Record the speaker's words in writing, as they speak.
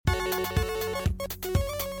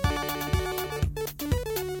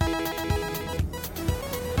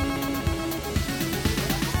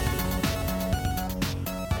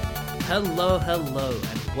Hello,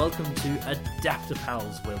 and welcome to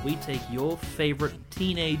Adaptapals, where we take your favorite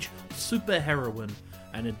teenage superheroine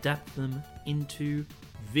and adapt them into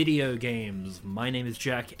video games. My name is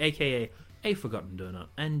Jack, aka A Forgotten Donut,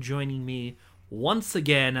 and joining me once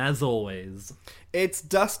again, as always, it's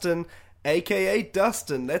Dustin, aka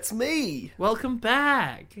Dustin. That's me. Welcome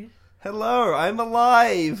back. Hello, I'm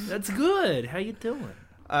alive. That's good. How you doing?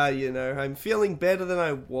 I'm feeling better than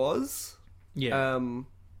I was. Yeah.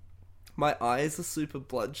 My eyes are super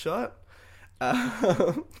bloodshot.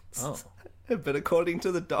 Oh. But according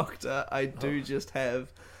to the doctor, I do just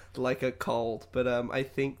have like a cold. But I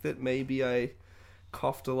think that maybe I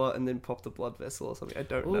coughed a lot and then popped a blood vessel or something. I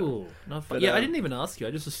don't know. Ooh, not fun. But, Yeah, I didn't even ask you.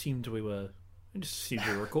 I just assumed we were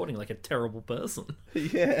recording like a terrible person.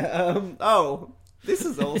 Yeah. This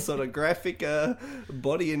is all sort of graphic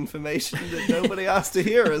body information that nobody asked to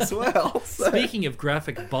hear as well. So. Speaking of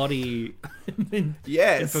graphic body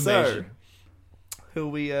information. So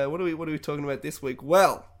what are we talking about this week?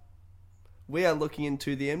 Well, we are looking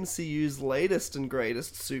into the MCU's latest and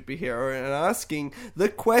greatest superhero and asking the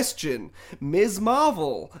question, Ms.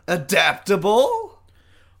 Marvel, adaptable?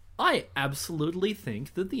 I absolutely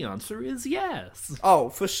think that the answer is yes. Oh,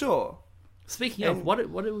 for sure. Speaking of,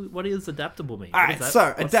 what is adaptable mean? Alright,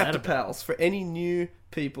 so Adaptapals, for any new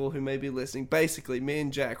people who may be listening, basically me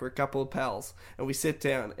and Jack, we're a couple of pals, and we sit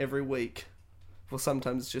down every week. Well,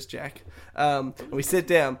 sometimes it's just Jack. And we sit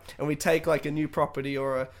down and we take like a new property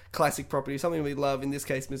or a classic property, something we love, in this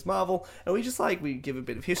case Ms. Marvel, and we give a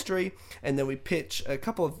bit of history, and then we pitch a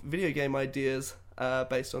couple of video game ideas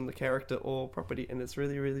based on the character or property, and it's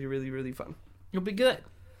really, really, really, really fun. It'll be good.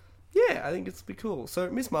 Yeah, I think it's be cool. So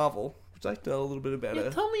Ms. Marvel, would you like to know a little bit about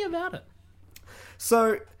her? Tell me about it.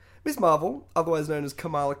 So, Ms. Marvel, otherwise known as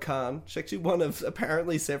Kamala Khan, she's actually one of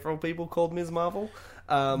apparently several people called Ms. Marvel.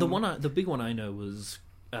 The big one I know was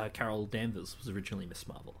Carol Danvers was originally Miss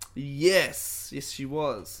Marvel. Yes, she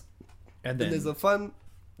was. And then there's a fun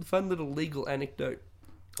little legal anecdote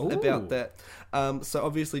about that. So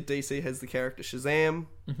obviously DC has the character Shazam.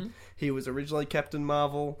 Mm-hmm. He was originally Captain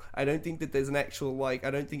Marvel. I don't think that there's an actual I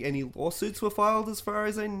don't think any lawsuits were filed as far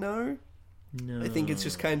as I know. No. I think it's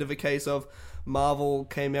just kind of a case of Marvel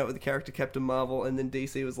came out with the character Captain Marvel, and then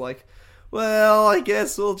DC was like, well, I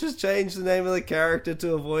guess we'll just change the name of the character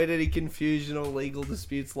to avoid any confusion or legal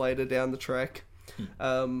disputes later down the track.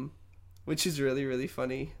 Which is really, really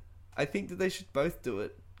funny. I think that they should both do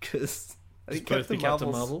it, because I think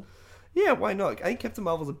Captain Marvel? Yeah, why not? I think Captain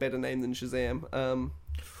Marvel's a better name than Shazam.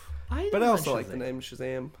 But I also like the name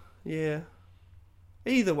Shazam. Yeah.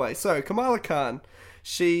 Either way, so Kamala Khan,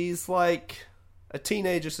 she's like a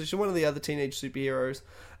teenager, so she's one of the other teenage superheroes.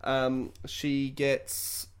 She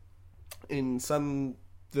gets, in some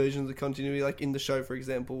versions of the continuity, like in the show, for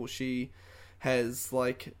example, she has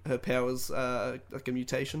like her powers like a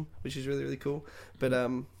mutation, which is really, really cool. But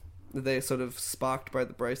they're sort of sparked by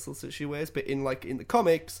the bracelets that she wears. But in the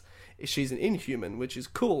comics, she's an Inhuman, which is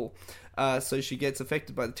cool. So she gets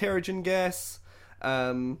affected by the Terrigen gas,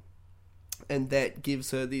 and that gives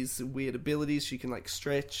her these weird abilities. She can like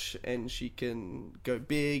stretch, and she can go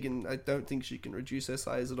big, and I don't think she can reduce her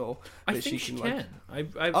size at all. I think she can.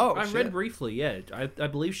 Like... I read briefly, yeah. I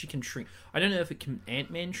believe she can shrink. I don't know if it can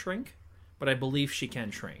Ant-Man shrink, but I believe she can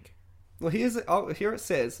shrink. Well, here it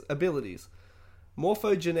says, abilities.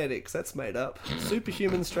 Morphogenetics, that's made up.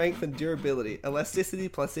 Superhuman strength and durability. Elasticity,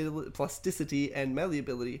 plasticity, and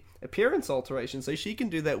malleability. Appearance alteration, so she can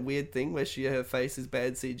do that weird thing where her face is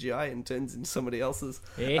bad CGI and turns into somebody else's.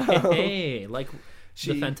 Hey, like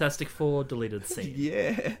the Fantastic Four deleted scene.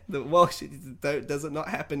 Yeah. Does it not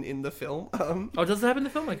happen in the film? Does it happen in the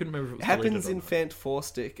film? I couldn't remember if it was happens in Fant Four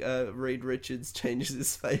Stick. Reed Richards changes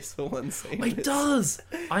his face for one scene. It does!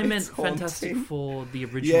 I meant Fantastic Four, the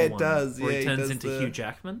original one. Yeah, it does. Where he turns into Hugh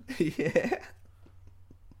Jackman. Yeah.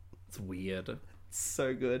 It's weird. It's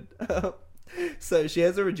so good. So she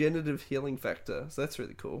has a regenerative healing factor, so that's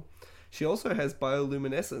really cool. She also has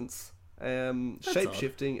bioluminescence,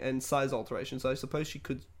 shape-shifting, and size alteration. So I suppose she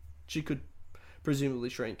could presumably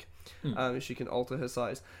shrink. She can alter her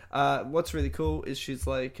size. What's really cool is she's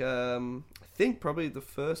like, I think probably the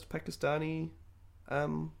first Pakistani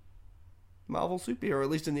Marvel superhero, at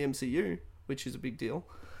least in the MCU, which is a big deal.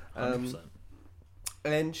 100%.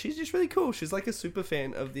 And she's just really cool. She's like a super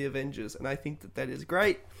fan of the Avengers, and I think that is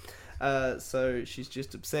great. So she's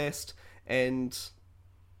just obsessed, and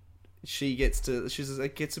she gets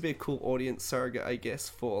to be a cool audience surrogate, I guess,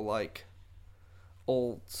 for like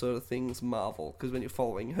all sort of things Marvel. Because when you're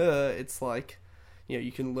following her, it's like,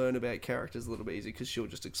 you can learn about characters a little bit easier because she'll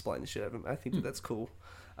just explain the shit out of them. I think that's cool.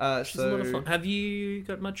 She's a lot of fun. Have you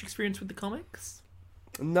got much experience with the comics?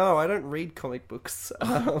 No, I don't read comic books.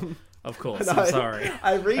 Of course, I'm sorry.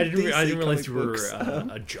 I read I didn't realize you were books.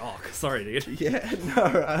 a jock. Sorry, dude. Yeah, no,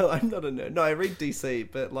 I'm not a nerd. No, I read DC,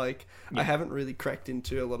 but like I haven't really cracked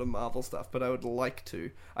into a lot of Marvel stuff, but I would like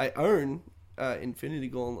to. I own Infinity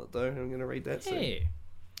Gauntlet though, and I'm going to read that soon.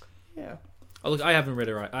 Yeah. Oh, look, I haven't read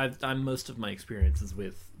it. I'm most of my experiences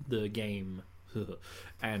with the game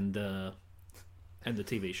and the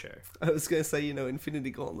TV show. I was going to say,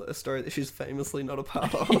 Infinity Gauntlet, a story that she's famously not a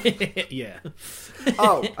part of. Yeah.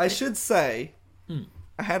 Oh, I should say,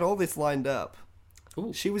 I had all this lined up.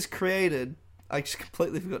 Ooh. She was created... I just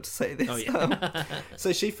completely forgot to say this. Oh, yeah.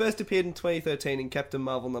 So she first appeared in 2013 in Captain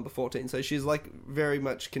Marvel number 14. So she's like very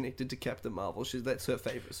much connected to Captain Marvel. That's her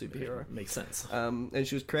favorite superhero. Makes sense. And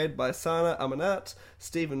she was created by Sana Amanat,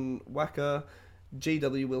 Stephen Wacker, G.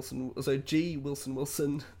 Wilson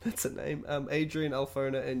Wilson, that's her name, Adrian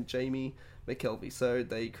Alfona, and Jamie McKelvey. So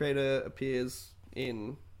the creator appears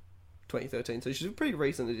in 2013. So she's a pretty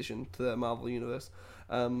recent addition to the Marvel universe.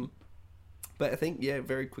 But I think,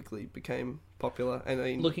 very quickly became popular. And I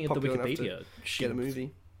mean, looking at the Wikipedia, get a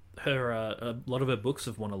movie. A lot of her books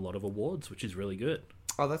have won a lot of awards, which is really good.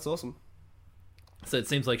 Oh, that's awesome. So it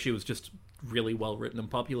seems like she was just really well written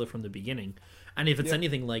and popular from the beginning. And if it's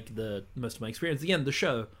anything like most of my experience, again, the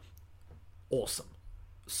show, awesome.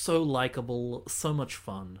 So likable, so much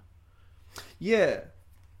fun. Yeah.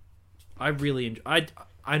 I really enjoyed...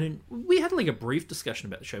 We had like a brief discussion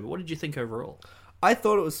about the show, but what did you think overall? I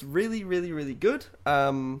thought it was really, really, really good.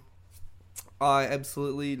 I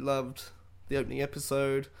absolutely loved the opening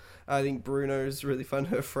episode. I think Bruno's really fun,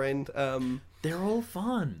 her friend. They're all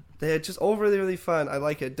fun. They're just all really, really fun. I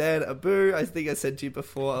like her dad, Abu. I think I said to you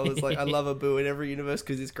before, I was like, I love Abu in every universe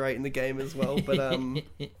because he's great in the game as well. But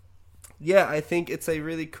yeah, I think it's a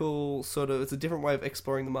really cool it's a different way of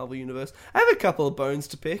exploring the Marvel Universe. I have a couple of bones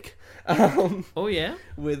to pick. Oh, yeah?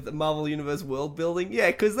 With Marvel Universe world building.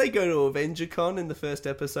 Yeah, because they go to AvengerCon in the first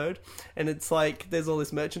episode, and it's like, there's all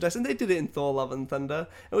this merchandise, and they did it in Thor Love and Thunder,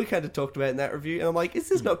 and we kind of talked about it in that review, and I'm like, is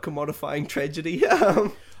this not commodifying tragedy?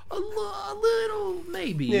 A little,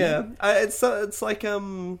 maybe. Yeah, it's like,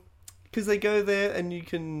 because they go there, and you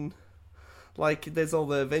can... Like, there's all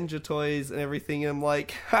the Avenger toys and everything, and I'm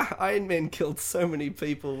like, Iron Man killed so many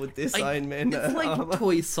people with this Iron Man It's like armor.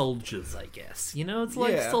 toy soldiers, I guess. It's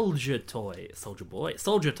like soldier toys. But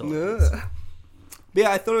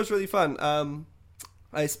yeah, I thought it was really fun.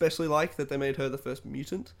 I especially like that they made her the first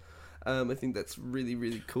mutant. I think that's really,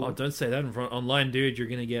 really cool. Oh, don't say that in front online, dude. You're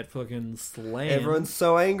gonna get fucking slammed. Everyone's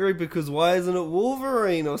so angry because why isn't it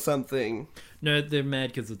Wolverine or something? No, they're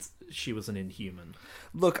mad because she was an Inhuman.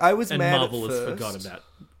 Look, I was mad Marvel at first. has forgot about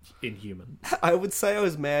Inhuman. I would say I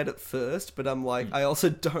was mad at first, but I'm like, I also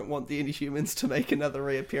don't want the Inhumans to make another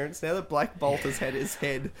reappearance. Now that Black Bolt has had his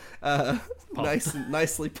head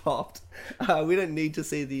nicely popped, we don't need to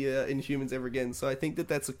see the Inhumans ever again. So I think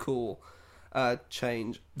that's a cool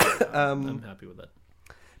change. I'm happy with that.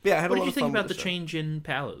 Yeah, I had what a lot did you of think fun about with the show. change in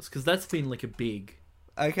powers? Because that's been like a big...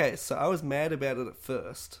 Okay, so I was mad about it at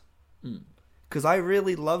first. Because I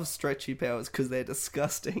really love stretchy powers because they're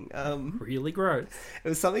disgusting. Really gross. It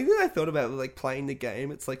was something that I thought about with like playing the game.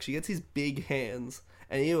 It's like she gets these big hands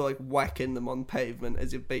and you're like whacking them on pavement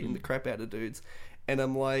as you're beating the crap out of dudes. And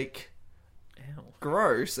I'm like, Ow.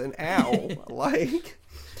 gross and ow. Like,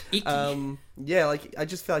 Icky. yeah, like I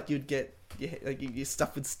just felt like you'd get, your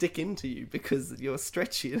stuff would stick into you because you're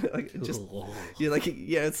stretchy. Like, you're like,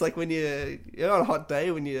 it's like when you're on a hot day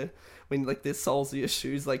when like the soles of your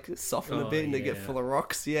shoes like soften a bit and they get full of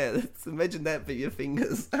rocks. Yeah, imagine that for your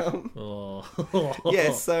fingers.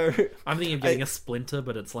 Yeah, so I'm thinking of getting a splinter,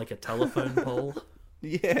 but it's like a telephone pole.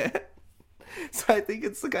 Yeah. So I think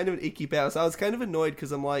it's the kind of an icky power. So I was kind of annoyed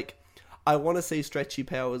because I'm like, I want to see stretchy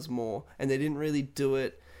powers more, and they didn't really do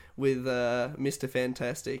it with Mr.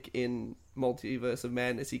 Fantastic in Multiverse of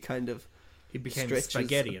Madness. He became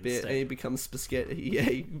spaghetti a bit, instead. and he becomes spaghetti. Yeah,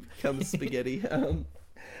 he becomes spaghetti.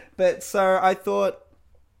 But so I thought,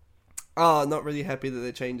 not really happy that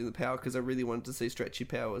they're changing the power because I really wanted to see stretchy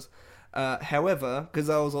powers. However, because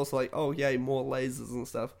I was also like, oh yay, more lasers and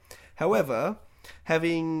stuff. However,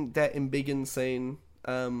 having that embiggen scene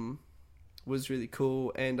was really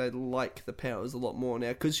cool, and I like the powers a lot more now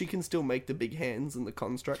because she can still make the big hands and the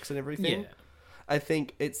constructs and everything. Yeah. I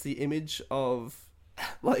think it's the image of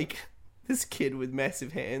like this kid with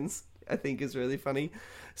massive hands, I think is really funny.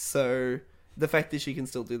 So the fact that she can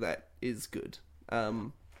still do that is good.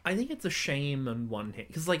 I think it's a shame on one hand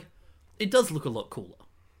because like it does look a lot cooler.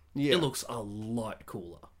 Yeah, it looks a lot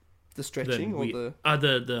cooler. The stretching or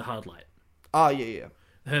the hard light. Oh yeah.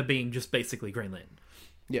 Her being just basically Green Lantern.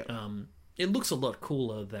 Yeah. It looks a lot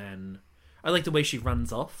cooler than I like the way she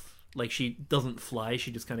runs off. Like, she doesn't fly,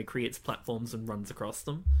 she just kind of creates platforms and runs across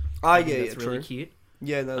them. Yeah, that's really true. cute.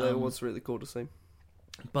 Yeah, no, that was really cool to see.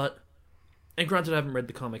 But, and granted, I haven't read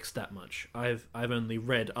the comics that much. I've only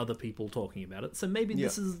read other people talking about it, so maybe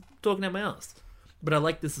this is talking out my ass. But I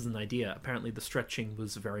like this as an idea. Apparently, the stretching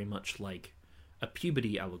was very much like a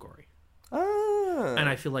puberty allegory. And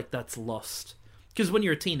I feel like that's lost. Because when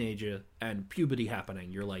you're a teenager and puberty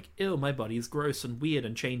happening, you're like, ew, my body's gross and weird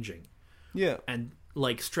and changing. Yeah. And,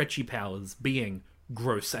 like, stretchy powers being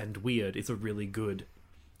gross and weird is a really good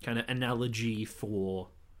kind of analogy for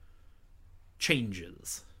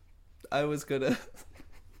changes. I was gonna...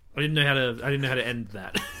 I didn't know how to end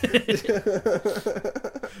that.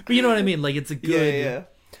 But you know what I mean? Like, it's a good... Yeah.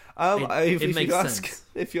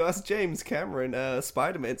 If you ask James Cameron,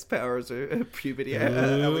 Spider-Man's powers are a puberty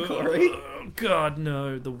allegory. Oh, God,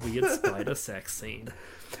 no. The weird spider sex scene.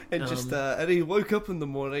 And and he woke up in the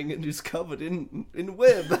morning and was covered in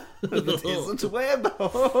web. The desert web.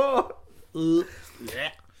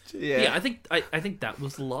 Yeah, I think that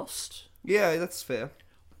was lost. Yeah, that's fair.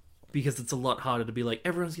 Because it's a lot harder to be like,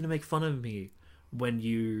 everyone's going to make fun of me when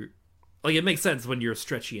you... Like, it makes sense when you're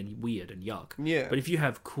stretchy and weird and yuck. Yeah. But if you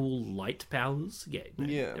have cool light powers,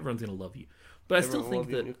 everyone's going to love you. But I still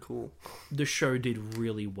think that cool. The show did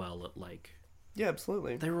really well at, like... Yeah,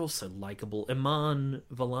 absolutely. They were also likable. Iman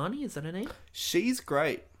Vellani, is that her name? She's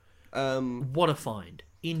great. What a find.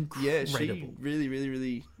 Incredible. Yeah, she really, really,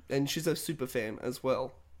 really... And she's a super fan as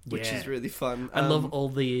well. Which is really fun. I love all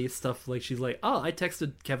the stuff, like, she's like, I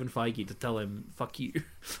texted Kevin Feige to tell him, fuck you.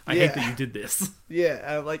 I hate that you did this. Yeah,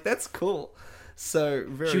 I'm like, that's cool. So,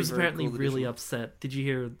 she was apparently really upset. Did you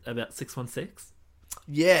hear about 616?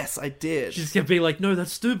 Yes, I did. She just kept being like, no,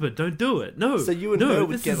 that's stupid, don't do it, no. So you and her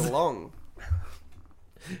would get along.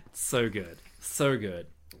 So good. So good.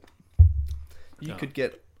 You could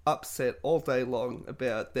get upset all day long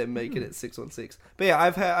about them making it 616. But yeah,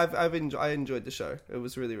 I enjoyed the show. It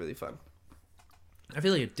was really, really fun. I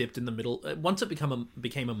feel like it dipped in the middle. Once it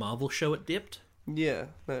became a Marvel show, it dipped. Yeah,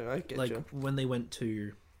 no, I get you. Like when they went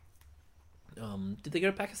to, did they go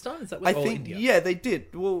to Pakistan? Is that what? I think India? Yeah, they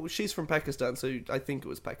did. Well, she's from Pakistan, so I think it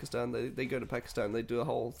was Pakistan. They go to Pakistan. They do a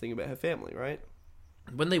whole thing about her family, right?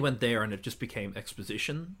 When they went there and it just became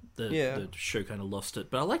exposition, the show kind of lost it.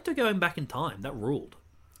 But I liked her going back in time. That ruled.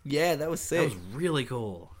 Yeah, that was sick. That was really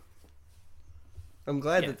cool. I'm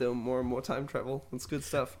glad that there were more and more time travel. It's good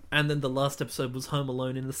stuff. And then the last episode was Home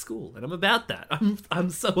Alone in the school, and I'm about that. I'm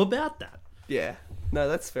so about that. Yeah. No,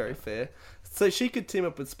 that's very fair. So she could team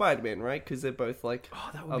up with Spider-Man, right? Because they're both like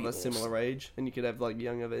of a similar age, and you could have like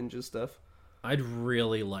young Avengers stuff. I'd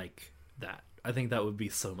really like that. I think that would be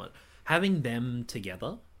so much. Having them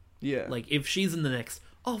together. Yeah. Like if she's in the next,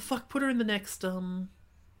 put her in the next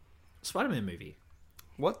Spider-Man movie.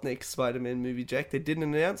 What next Spider-Man movie, Jack? They didn't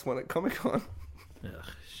announce one at Comic-Con. Ugh,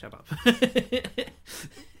 shut up.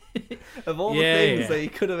 Of all the things they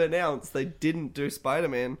could have announced, they didn't do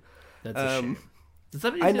Spider-Man. That's a shame. Does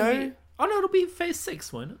that mean I know. Oh no, it'll be Phase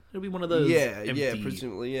 6, won't it? It'll be one of those. Yeah,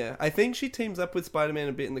 presumably, yeah. I think she teams up with Spider-Man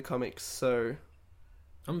a bit in the comics, so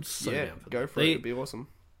I'm so down for go for it. It'd be awesome.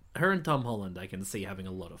 Her and Tom Holland, I can see having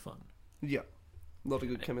a lot of fun. Yeah, a lot of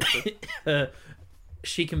good chemistry.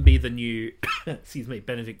 She can be the new,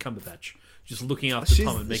 Benedict Cumberbatch, just looking after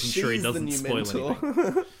Tom and making sure he doesn't spoil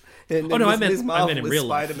anything. And I meant in real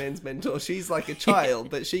life. Spider-Man's mentor. She's like a child,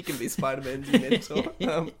 but she can be Spider-Man's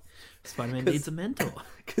mentor. Spider-Man needs a mentor.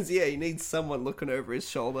 Because, he needs someone looking over his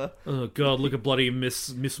shoulder. Oh, God, look at bloody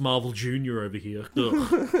Miss Marvel Jr. over here.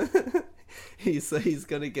 He's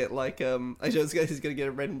going to get, like, he's going to get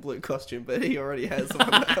a red and blue costume, but he already has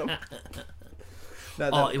one.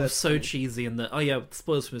 It was so cheesy. And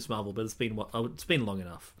spoilers for Miss Marvel, but it's been long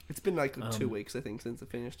enough. It's been, like, 2 weeks, I think, since it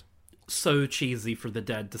finished. So cheesy for the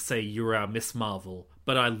dad to say you're our Miss Marvel,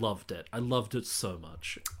 but I loved it. I loved it so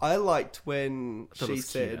much. I liked when she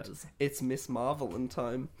said it's Miss Marvel in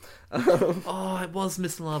time. It was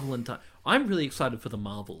Miss Marvel in time. I'm really excited for the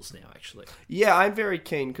Marvels now, actually. Yeah, I'm very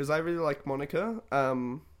keen because I really like Monica.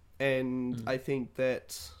 And I think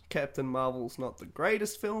that Captain Marvel's not the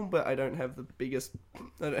greatest film, but I don't have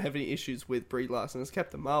any issues with Brie Larson as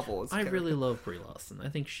Captain Marvel. I really love Brie Larson. I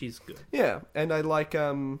think she's good. Yeah, and I like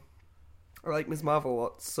Miss Marvel a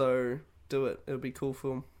lot, so do it. It'll be a cool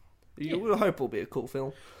film. You would hope it'll be a cool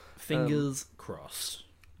film. Fingers crossed.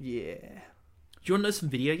 Yeah. Do you want to know some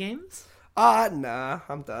video games? Nah,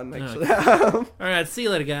 I'm done, actually. Okay. Alright, see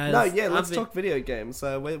you later, guys. No, yeah, let's talk video games.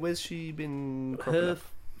 Where's she been cropping up?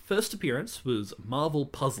 First appearance was Marvel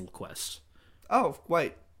Puzzle Quest. Oh,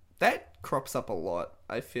 wait. That crops up a lot,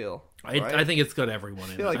 I feel. Right? I think it's got everyone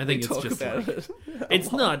in it. I think it's just like...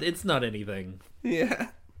 It's not anything.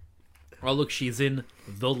 Yeah. Oh, look, she's in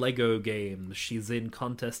The Lego Game. She's in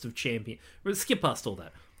Contest of Champions. We'll skip past all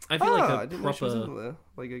that. I feel like I didn't know she was in the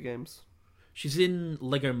Lego Games. She's in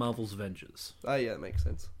Lego Marvel's Avengers. Oh, yeah, that makes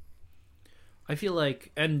sense. I feel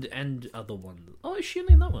like... And other ones. Oh, is she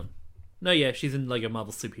in that one? No, yeah, she's in Lego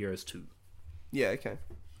Marvel Superheroes 2. Yeah, okay.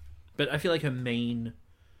 But I feel like her main...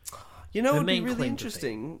 You know what would be really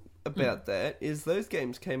interesting about that is those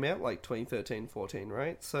games came out like 2013, 14,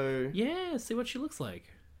 right? So... Yeah, see what she looks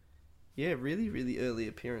like. Yeah, really, really early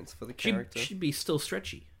appearance for the character. She'd be still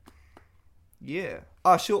stretchy. Yeah.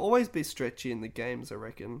 Oh, she'll always be stretchy in the games, I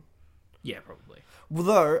reckon. Yeah, probably.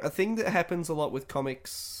 Although, a thing that happens a lot with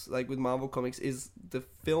comics, like with Marvel comics, is the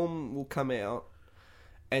film will come out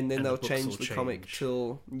and then they'll change the comic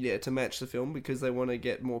to match the film because they want to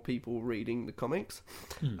get more people reading the comics.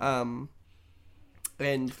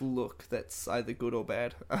 And look, that's either good or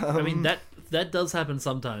bad. I mean, that does happen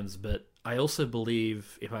sometimes, but I also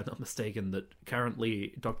believe, if I'm not mistaken, that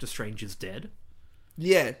currently Doctor Strange is dead.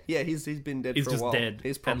 Yeah, he's been dead for a while. He's just dead.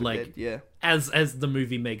 He's probably dead, yeah. As the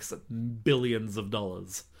movie makes billions of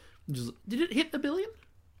dollars. Did it hit $1 billion?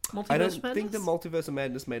 I don't think the Multiverse of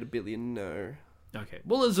Madness made $1 billion, no. Okay.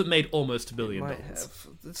 Well, as it made almost $1 billion. Might have.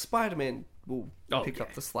 Spider-Man will pick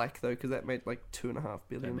up the slack, though, because that made like $2.5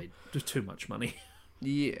 billion. That made just too much money.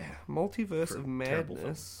 Yeah. Multiverse of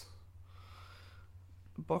Madness.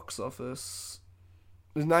 Box office...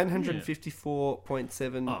 It was $954.7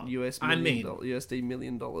 USD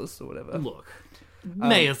million or whatever. Look,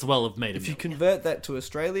 may as well have made $1 million. If you convert that to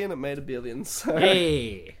Australian, it made $1 billion. So.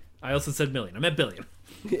 Hey, I also said million. I meant billion.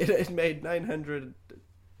 It made $900.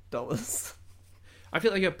 I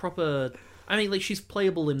feel like a proper. I mean, like she's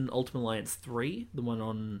playable in Ultimate Alliance 3, the one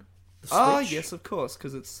on the Switch. Oh yes, of course,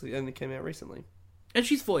 because it only came out recently. And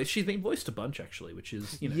she's been voiced a bunch actually, which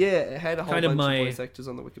is yeah, it had a whole bunch of voice actors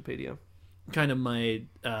on the Wikipedia. Kind of my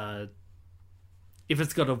if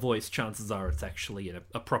it's got a voice, chances are it's actually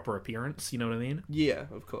a proper appearance, you know what I mean? Yeah,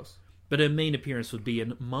 of course. But her main appearance would be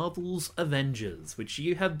in Marvel's Avengers, which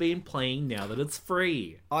you have been playing now that it's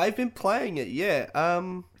free. I've been playing it, yeah.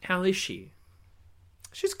 How is she?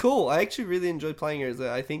 She's cool. I actually really enjoy playing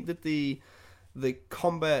her. I think that the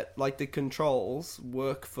combat, like the controls,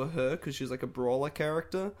 work for her because she's like a brawler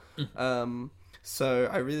character. So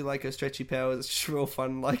I really like her stretchy powers. It's just real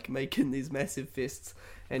fun, like making these massive fists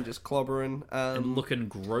and just clobbering. And looking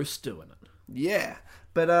gross doing it. Yeah,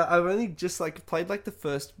 but I've only just like played like the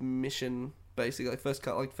first mission, basically, like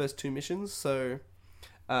first 2 missions. So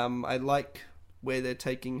I like where they're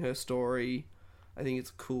taking her story. I think it's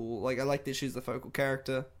cool. Like I like that she's the focal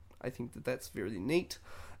character. I think that that's really neat.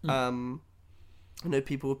 I know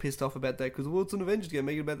people were pissed off about that because it's an Avengers game,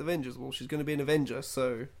 make it about the Avengers. Well, she's going to be an Avenger,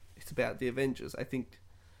 so it's about the Avengers. I think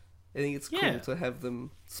it's cool to have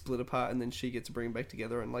them split apart and then she gets to bring them back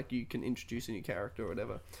together and like you can introduce a new character or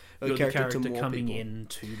whatever. You're the character coming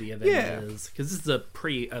into the Avengers. Because this is a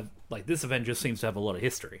this Avengers seems to have a lot of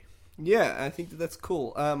history. Yeah, I think that's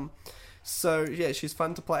cool. So yeah, she's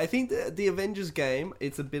fun to play. I think the Avengers game,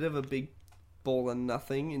 it's a bit of a big ball and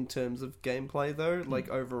nothing in terms of gameplay though, like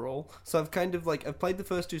overall. So I've kind of like I've played the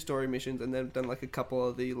first 2 story missions and then I've done like a couple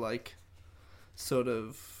of the like sort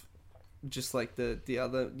of just like the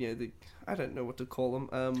other, I don't know what to call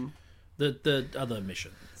them. The other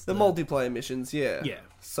missions. The multiplayer missions, yeah. Yeah.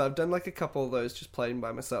 So I've done like a couple of those just playing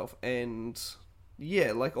by myself and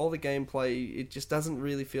yeah, like all the gameplay, it just doesn't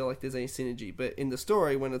really feel like there's any synergy. But in the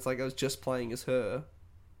story, when it's like I was just playing as her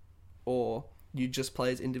or you just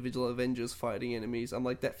play as individual Avengers fighting enemies, I'm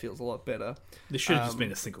like, that feels a lot better. This should have just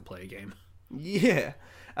been a single player game. Yeah.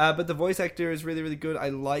 But the voice actor is really, really good. I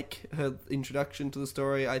like her introduction to the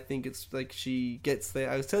story. I think it's like she gets there.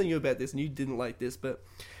 I was telling you about this and you didn't like this, but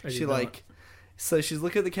so she's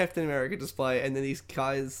looking at the Captain America display and then these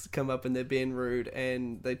guys come up and they're being rude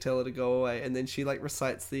and they tell her to go away. And then she like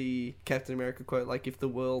recites the Captain America quote, like, if the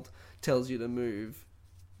world tells you to move,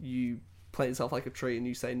 you plant yourself like a tree and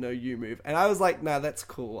you say, no, you move. And I was like, nah, that's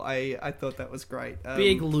cool. I thought that was great.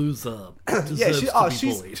 Big loser.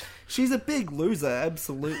 Bullied. She's a big loser,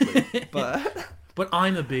 absolutely. But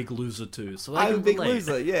I'm a big loser too, so I'm a big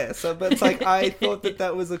loser, yeah. So, but it's like, I thought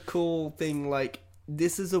that was a cool thing. Like,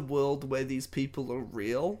 this is a world where these people are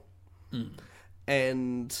real.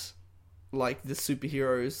 And like the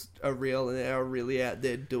superheroes are real and they are really out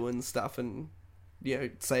there doing stuff and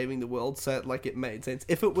saving the world. So like it made sense.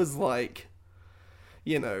 If it was like,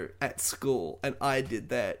 at school and I did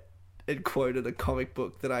that and quoted a comic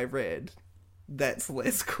book that I read, that's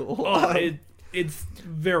less cool. It's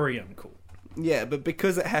very uncool. Yeah, but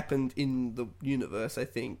because it happened in the universe, I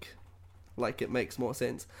think, like, it makes more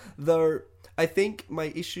sense. Though, I think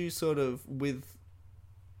my issue sort of with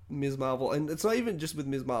Ms. Marvel, and it's not even just with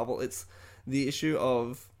Ms. Marvel, it's the issue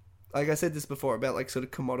of, like I said this before, about, like, sort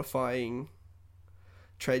of commodifying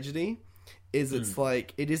tragedy, is it's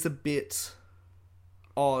like, it is a bit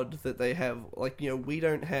odd that they have, like, you know, we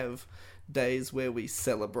don't have days where we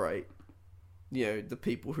celebrate, you know, the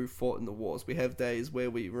people who fought in the wars. We have days where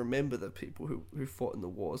we remember the people who fought in the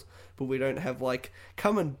wars, but we don't have, like,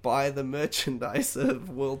 come and buy the merchandise of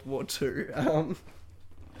World War II.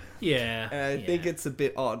 Yeah. And I think it's a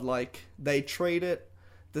bit odd. Like, they treat it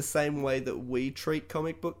the same way that we treat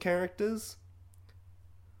comic book characters,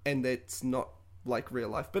 and it's not like real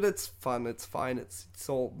life, but it's fun, it's fine, it's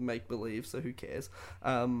all make-believe, so who cares?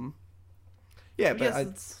 Yeah, but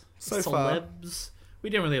it's so celebs. far... We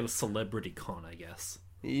don't really have a celebrity con, I guess.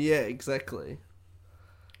 Yeah, exactly.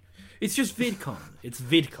 It's just VidCon. It's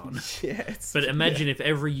VidCon. Yeah. But imagine if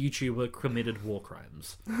every YouTuber committed war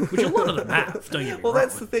crimes. Which a lot of them have, don't get me wrong. Well,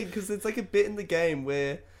 that's the thing, because it's like a bit in the game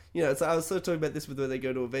where, you know, so I was sort of talking about this with where they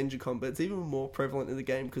go to AvengerCon, but it's even more prevalent in the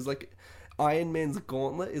game, because, like, Iron Man's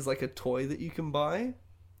gauntlet is like a toy that you can buy.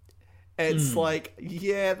 And it's like,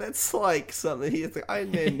 yeah, that's like something. It's like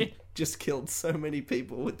Iron Man just killed so many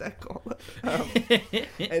people with that gauntlet.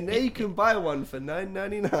 And now you can buy one for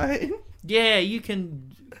 $9.99. Yeah, you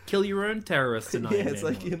can kill your own terrorists in Iron Man. Yeah, it's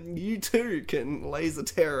like, you too can laser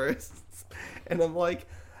terrorists. And I'm like,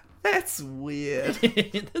 that's weird.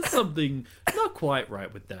 There's something not quite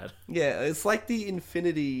right with that. Yeah, it's like the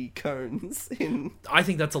Infinity Cones in... I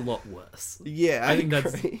think that's a lot worse. Yeah, I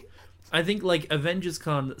agree. I think, like, Avengers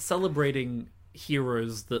Con celebrating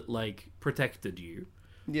heroes that, like, protected you.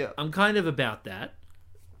 Yeah. I'm kind of about that.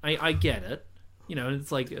 I get it. You know,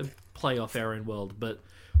 it's like a play off our own world, but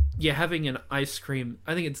yeah, having an ice cream...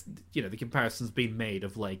 I think it's, you know, the comparison's been made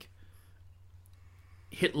of, like,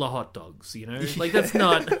 Hitler hot dogs, you know? Like, that's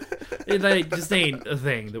not... They just ain't a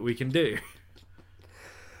thing that we can do.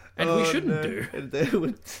 And we shouldn't do. And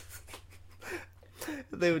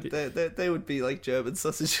they would be like German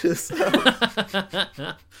sausages.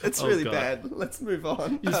 It's really bad. Let's move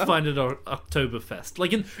on. You just find it on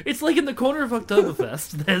Oktoberfest. It's like in the corner of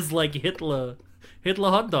Oktoberfest, there's like Hitler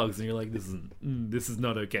hot dogs, and you're like, this is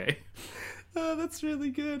not okay. Oh, that's really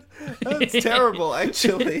good. That's terrible,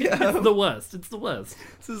 actually. It's the worst. It's the worst.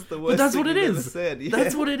 This is the worst. But that's thing what it you've is. ever said. Yeah.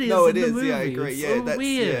 That's what it is. No, in it the is. movie. Yeah, I agree. It's Yeah, so that's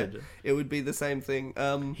weird. Yeah, it would be the same thing.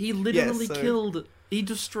 He literally killed. He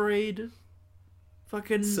destroyed.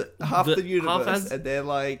 Fucking half the universe, and they're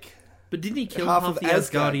like. But didn't he kill half the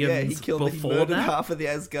Asgardians yeah, he murdered that? half of the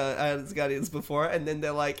Asgardians before, and then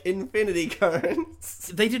they're like Infinity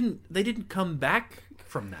Cones. They didn't come back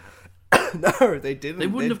from that. No, they didn't. They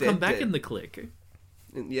wouldn't have come back in the clique.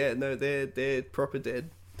 Yeah, no, they're proper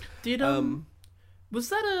dead. Did was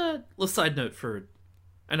that a side note for?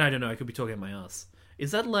 And I don't know, I could be talking my ass.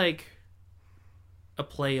 Is that like a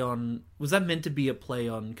play on? Was that meant to be a play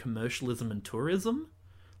on commercialism and tourism?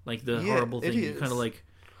 Like the horrible thing you kind of like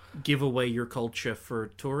give away your culture for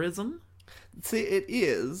tourism? See, it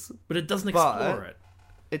is, but it doesn't explore it.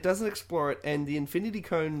 It doesn't explore it, and the Infinity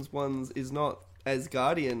Cones ones is not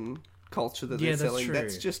Asgardian culture that they're selling. True.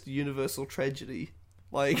 That's just universal tragedy.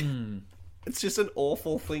 Like, it's just an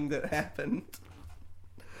awful thing that happened.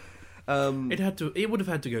 It would have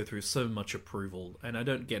had to go through so much approval, and I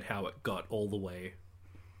don't get how it got all the way.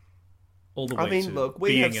 I mean, look,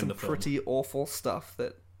 we have some pretty awful stuff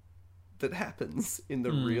that happens in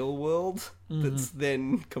the real world that's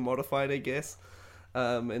then commodified, I guess,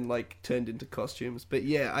 and like turned into costumes. But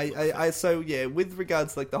yeah, with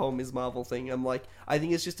regards to like the whole Ms. Marvel thing, I'm like, I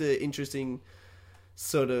think it's just an interesting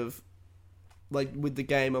sort of like with the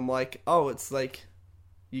game. I'm like, oh, it's like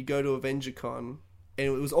you go to AvengerCon, and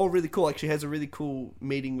it was all really cool. Like, she has a really cool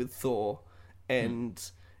meeting with Thor, and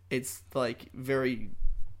it's like very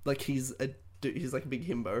like he's like a big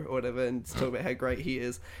himbo or whatever, and it's talking about how great he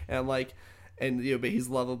is, and I'm like, and you know, but he's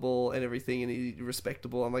lovable and everything, and he's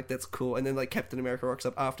respectable. I'm like, that's cool. And then like Captain America rocks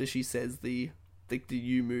up after she says the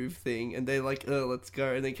you move thing, and they're like, oh, let's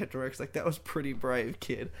go. And then Captain America's like, that was pretty brave,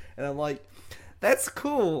 kid. And I'm like, that's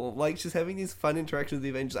cool. Like, she's having these fun interactions with the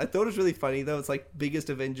Avengers. I thought it was really funny though. It's like biggest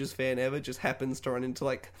Avengers fan ever just happens to run into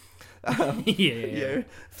like, you know,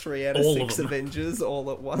 3 out of 6 Avengers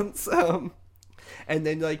all at once. And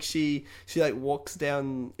then like she like walks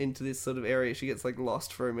down into this sort of area. She gets like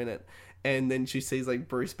lost for a minute, and then she sees like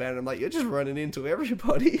Bruce Banner. I'm like, you're just running into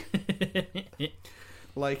everybody.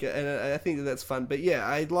 Like, and I think that's fun. But yeah,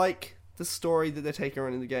 I like the story that they're taking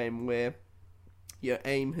on in the game, where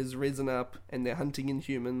AIM has risen up and they're hunting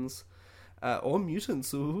Inhumans. or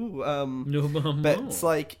mutants. Ooh, but it's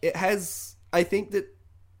like it has. I think that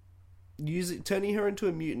turning her into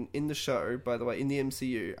a mutant in the show, by the way, in the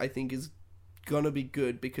MCU, I think is gonna be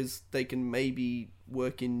good because they can maybe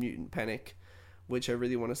work in Mutant Panic, which I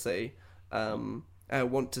really want to see. I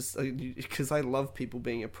want to, because I love people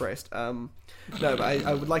being oppressed. No, but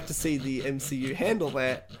I would like to see the MCU handle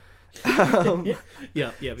that.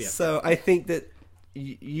 Yeah. So I think that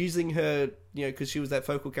using her, because she was that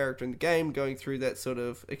focal character in the game, going through that sort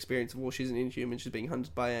of experience of, well, she's an Inhuman, she's being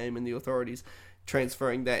hunted by AIM and the authorities,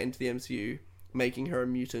 transferring that into the MCU, making her a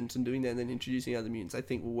mutant and doing that and then introducing other mutants, I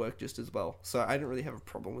think will work just as well. So I don't really have a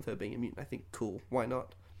problem with her being a mutant. I think, cool, why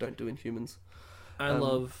not? Don't do Inhumans.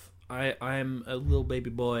 I'm a little baby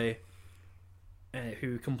boy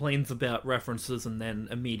who complains about references and then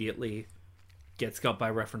immediately gets got by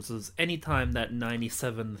references. Anytime that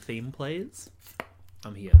 97 theme plays,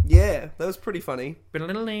 I'm here. Yeah, that was pretty funny. Yeah,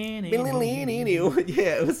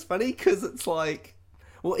 it was funny because it's like,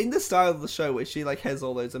 well, in the style of the show where she like has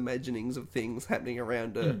all those imaginings of things happening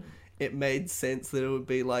around her, it made sense that it would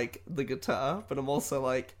be like the guitar, but I'm also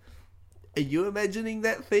like, are you imagining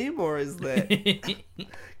that theme, or is that...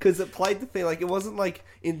 Because it played the theme, like, it wasn't, like,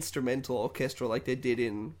 instrumental orchestral like they did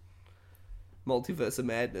in Multiverse of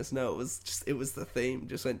Madness. No, it was the theme.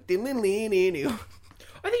 Just went... I think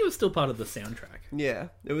it was still part of the soundtrack. Yeah,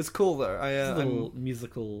 it was cool, though. A little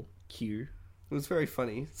musical cue. It was very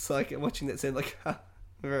funny. So, like, watching that sound, like,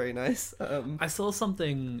 very nice. I saw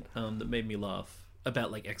something that made me laugh about,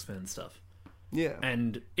 like, X-Men and stuff. Yeah.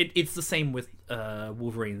 And it's the same with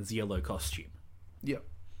Wolverine's yellow costume. Yeah.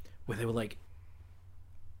 Where they were like,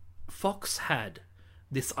 Fox had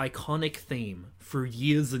this iconic theme for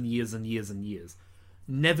years and years and years and years.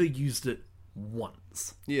 Never used it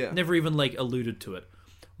once. Yeah. Never even, like, alluded to it.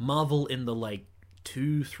 Marvel, in the, like,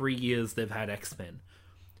 2-3 years they've had X-Men,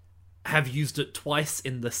 have used it twice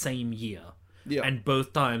in the same year. Yeah. And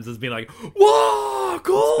both times has been like, whoa,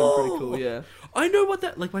 cool! It's been pretty cool, yeah. I know what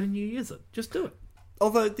that... Like, why didn't you use it? Just do it.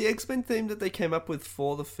 Although, the X-Men theme that they came up with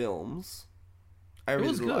for the films, I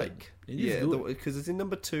really like. It is good. Because it's in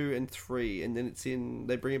number 2 and 3, and then it's in...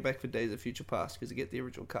 They bring it back for Days of Future Past, because you get the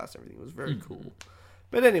original cast and everything. It was very cool.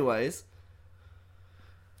 But anyways...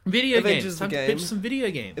 Avengers the game. Pitch some video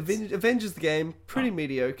games. Avengers the game, pretty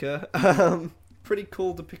mediocre. Pretty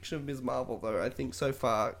cool depiction of Ms. Marvel, though. I think so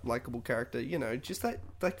far, likable character. Just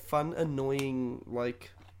that fun, annoying,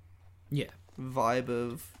 like... Yeah. Vibe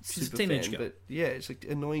of she's super a teenage fan, girl. But yeah, it's like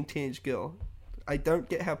annoying teenage girl. I don't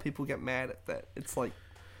get how people get mad at that. It's like,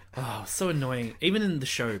 oh, so annoying. Even in the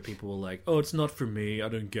show, people were like, "Oh, it's not for me. I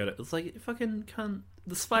don't get it." It's like, fucking cunt.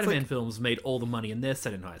 The Spider-Man films made all the money, and they're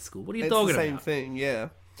set in high school. What are you talking about? It's the same thing, yeah.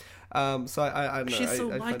 So I don't know. She's so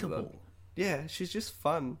likable. Yeah, she's just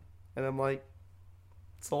fun, and I'm like,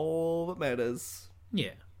 it's all that matters.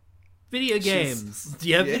 Yeah. Video games. Do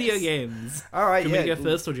you have video games? All right, do you want me to go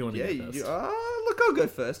first, or do you want to go first? Look, I'll go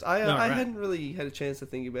first. I hadn't really had a chance to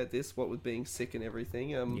think about this, what with being sick and everything.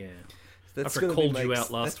 Yeah. That's After I called you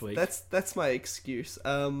out last week. That's my excuse.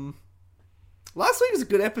 Last week was a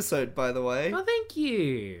good episode, by the way. Oh, thank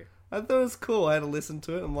you. I thought it was cool. I had to listen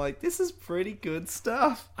to it. I'm like, this is pretty good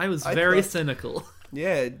stuff. I was very cynical.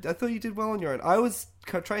 Yeah, I thought you did well on your own. I was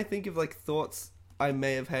trying to think of, like, thoughts I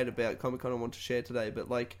may have had about Comic-Con I want to share today, but,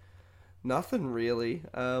 like, nothing really.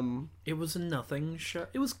 It was a nothing show.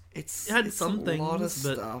 It had some things, a lot of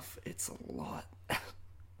but... stuff. It's a lot.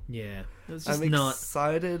 Yeah, it was just I'm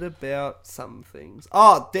excited about some things.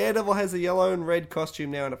 Oh, Daredevil has a yellow and red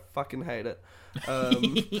costume now, and I fucking hate it.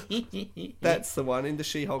 That's the one. In the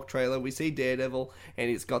She-Hulk trailer, we see Daredevil, and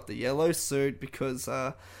he's got the yellow suit because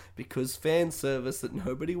fan service that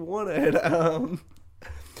nobody wanted.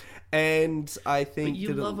 And I think... But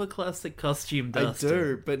you love a classic costume, Dustin. I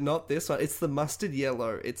do, but not this one. It's the mustard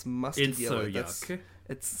yellow. It's mustard yellow. It's so yuck.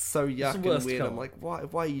 It's so yuck and weird. Color. I'm like, why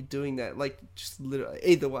are you doing that? Like, just literally...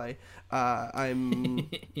 Either way, I'm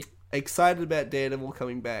excited about Daredevil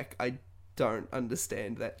coming back. I don't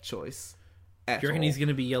understand that choice at all. Do you reckon he's going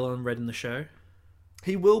to be yellow and red in the show?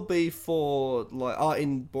 He will be for, like...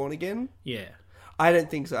 in Born Again? Yeah. I don't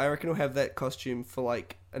think so. I reckon he'll have that costume for,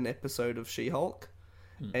 like, an episode of She-Hulk.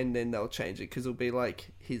 And then they'll change it because it'll be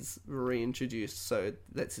like he's reintroduced, so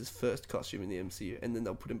that's his first costume in the MCU, and then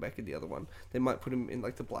they'll put him back in the other one. They might put him in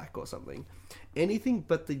like the black or something. Anything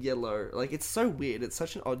but the yellow. Like, it's so weird. It's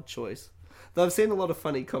such an odd choice. Though I've seen a lot of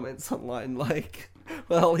funny comments online, like,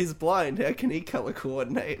 well, he's blind. How can he color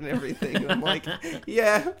coordinate and everything? And I'm like,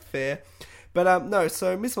 yeah, fair. But no.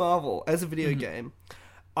 So Ms. Marvel as a video game,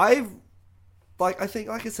 I think,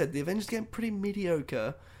 like I said, the Avengers game pretty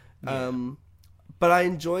mediocre. Yeah. But I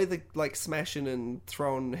enjoy the like smashing and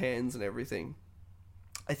throwing hands and everything.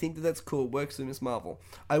 I think that that's cool. It works with Miss Marvel.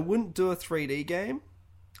 I wouldn't do a 3D game.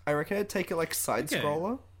 I reckon I'd take it like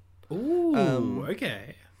side-scroller. Ooh,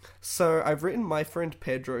 okay. So I've written My Friend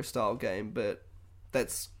Pedro style game, but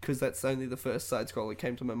that's because that's only the first side-scroller that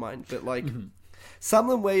came to my mind. But like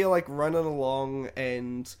something where you're like running along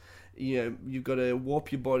and you've got to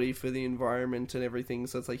warp your body for the environment and everything.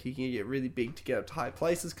 So it's like you can get really big to get up to high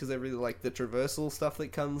places because I really like the traversal stuff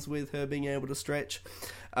that comes with her being able to stretch.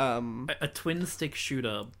 A twin stick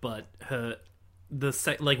shooter, but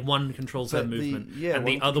one controls her movement, and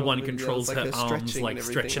the other one controls her arms, like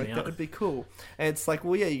stretching out. That would be cool. And it's like,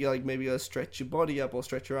 well, yeah, you like maybe gotta stretch your body up or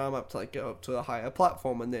stretch your arm up to like go up to a higher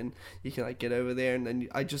platform, and then you can like get over there. And then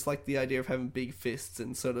I just like the idea of having big fists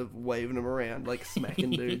and sort of waving them around, like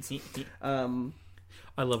smacking dudes.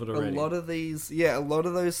 I love it already. A lot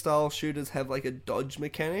of those style shooters have like a dodge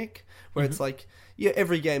mechanic where it's like,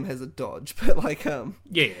 every game has a dodge, but like,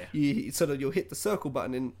 you'll hit the circle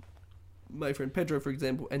button in My Friend Pedro, for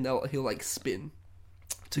example, and he'll like spin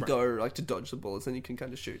to go like to dodge the bullets, and you can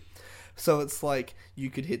kind of shoot. So it's like you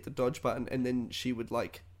could hit the dodge button, and then she would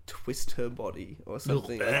like twist her body or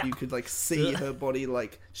something. Like you could like see her body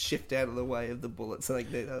like shift out of the way of the bullets, and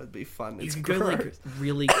like that would be fun. You could go like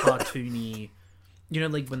really cartoony,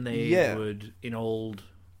 like when they would in old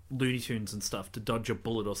Looney Tunes and stuff to dodge a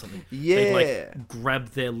bullet or something. They'd like grab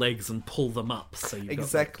their legs and pull them up. So you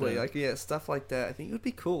exactly stuff like that. I think it would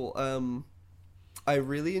be cool. I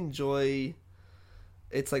really enjoy.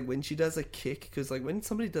 It's like when she does a kick, because like when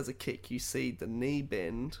somebody does a kick, you see the knee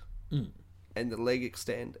bend and the leg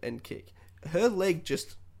extend and kick. Her leg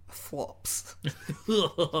just flops.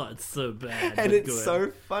 Oh, it's so bad, and it's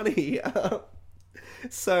so funny.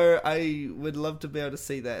 So I would love to be able to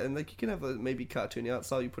see that, and like you can have maybe cartoony art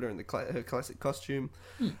style. You put her in her classic costume,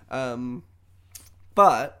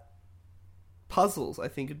 but puzzles I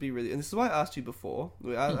think would be really. And this is why I asked you before.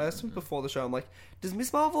 I asked you before the show. I'm like, does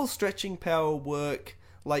Miss Marvel's stretching power work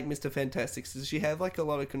like Mr. Fantastic's? Does she have like a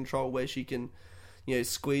lot of control where she can,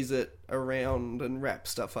 squeeze it around and wrap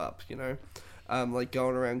stuff up? Like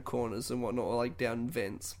going around corners and whatnot, or like down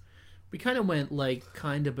vents. We kind of went like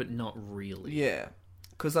kind of, but not really. Yeah.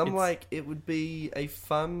 Because like, it would be a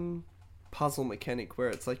fun puzzle mechanic where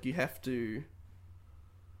it's like you have to,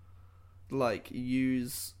 like,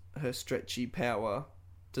 use her stretchy power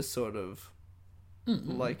to sort of,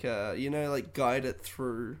 like, like guide it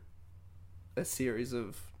through a series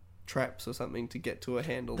of traps or something to get to a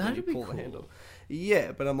handle. That'd you pull be cool. The handle.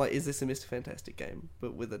 Yeah, but I'm like, is this a Mr. Fantastic game,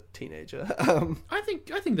 but with a teenager? I think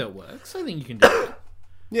that works. I think you can do it.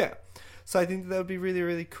 Yeah. So I think that would be really,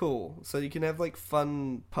 really cool. So you can have like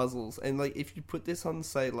fun puzzles, and like if you put this on,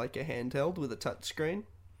 say, like a handheld with a touchscreen.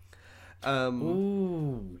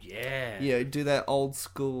 Ooh, yeah. Do that old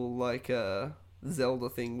school like Zelda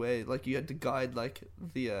thing where like you had to guide like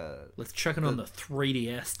the. Let's chuck it on the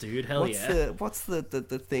 3DS, dude. What's the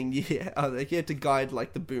thing? Yeah, like you had to guide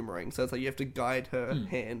like the boomerang. So it's like you have to guide her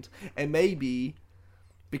hand, and maybe.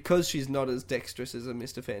 Because she's not as dexterous as a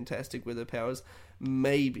Mr. Fantastic with her powers,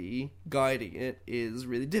 maybe guiding it is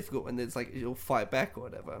really difficult, and it's like you'll fight back or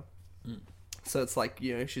whatever. So it's like,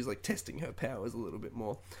 she's like testing her powers a little bit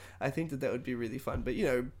more. I think that would be really fun. But,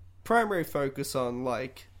 primary focus on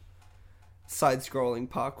like side-scrolling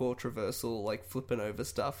parkour traversal, like flipping over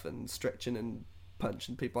stuff and stretching and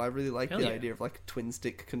punching people. I really like the idea of like twin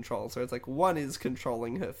stick control. So it's like one is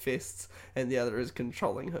controlling her fists and the other is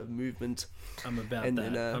controlling her movement. I'm about that.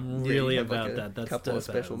 Then, I'm really about that. That's a couple of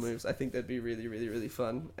special moves. I think that'd be really, really, really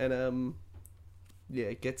fun. And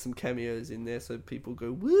get some cameos in there so people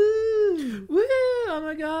go woo, woo! Oh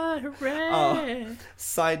my god, hooray!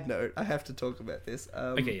 Side note, I have to talk about this.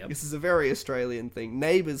 Okay, This is a very Australian thing.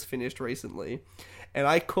 Neighbours finished recently, and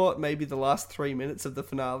I caught maybe the last 3 minutes of the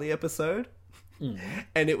finale episode.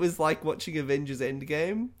 And it was like watching Avengers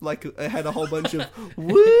Endgame. Like, it had a whole bunch of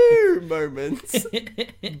woo moments.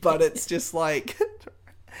 But it's just like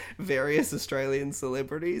various Australian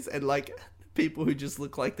celebrities and like people who just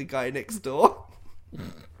look like the guy next door.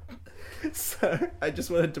 So I just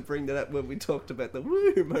wanted to bring that up when we talked about the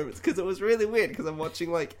woo moments, because it was really weird, because I'm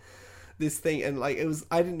watching like this thing and like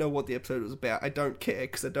I didn't know what the episode was about. I don't care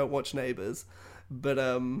because I don't watch Neighbours. But,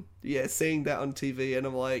 seeing that on TV, and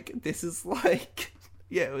I'm like, this is like,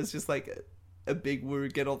 it was just like a big woo,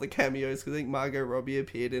 get all the cameos, because I think Margot Robbie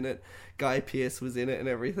appeared in it, Guy Pearce was in it and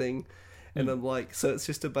everything, and I'm like, so it's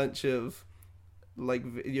just a bunch of, like,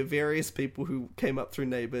 your various people who came up through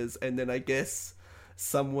Neighbours, and then I guess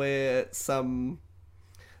somewhere, some,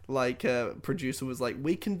 like, producer was like,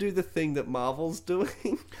 we can do the thing that Marvel's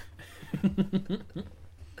doing.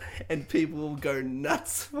 and people will go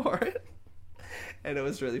nuts for it. And it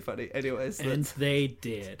was really funny. Anyways, and they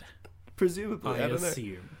did. Presumably, I don't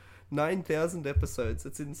assume. know. 9,000 episodes.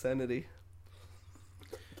 It's insanity.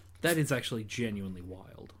 That is actually genuinely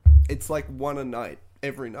wild. It's like one a night,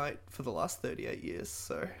 every night for the last 38 years.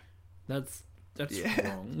 So that's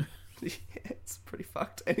wrong. Yeah, it's pretty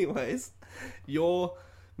fucked. Anyways, your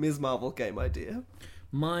Ms. Marvel game idea.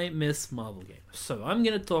 My Ms. Marvel game. So I'm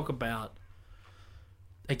going to talk about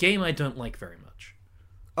a game I don't like very much.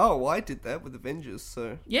 Oh, well, I did that with Avengers,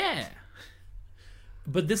 so... Yeah.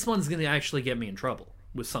 But this one's going to actually get me in trouble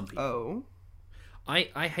with some people. Oh.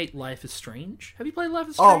 I hate Life is Strange. Have you played Life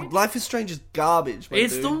is Strange? Oh, Life is Strange is garbage,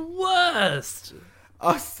 it's the worst!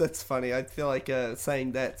 Oh, that's funny. I feel like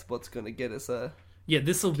saying that's what's going to get us a... Yeah,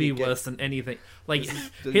 this will be worse than anything. Like,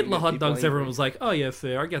 Hitler hot dogs, everyone was like, oh yeah,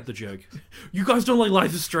 fair, I get the joke. You guys don't like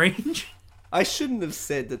Life is Strange? I shouldn't have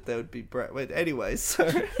said that there would be... Wait, anyway, so...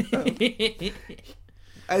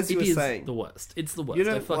 as you were saying... the worst. It's the worst. You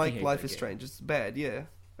don't like Life is Strange. It's bad, yeah.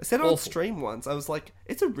 I said it on stream once. I was like,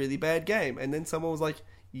 it's a really bad game. And then someone was like,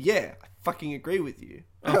 yeah, I fucking agree with you.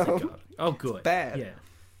 Oh, thank God. Oh, good. It's bad. Yeah.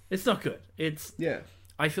 It's not good. It's... Yeah.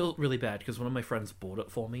 I feel really bad because one of my friends bought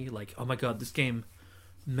it for me. Like, oh my God, this game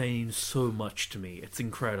means so much to me. It's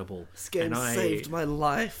incredible. This game saved my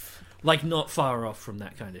life. Like, not far off from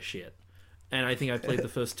that kind of shit. And I think I played the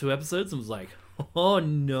first 2 episodes and was like, oh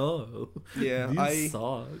no. Yeah, this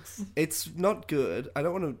sucks. It's not good. I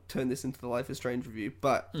don't want to turn this into the Life is Strange review,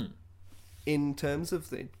 but in terms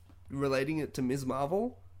of relating it to Ms.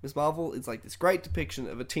 Marvel is like this great depiction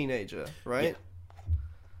of a teenager, right? Yeah.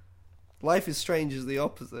 Life is Strange is the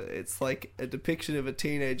opposite. It's like a depiction of a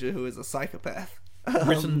teenager who is a psychopath.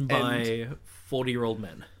 Written by 40-year-old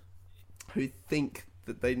men. Who think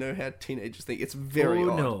that they know how teenagers think. It's very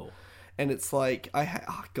odd. No. And it's like,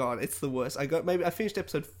 oh God, it's the worst. I finished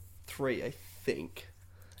episode 3, I think.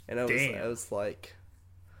 And I was like...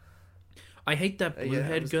 I hate that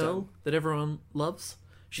blue-haired girl that everyone loves.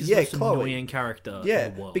 She's the most annoying character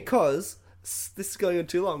in the world. Because... This is going on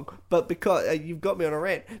too long, but because you've got me on a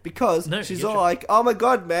rant. Because she's all like, "Oh my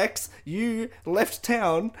God, Max, you left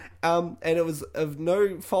town, and it was of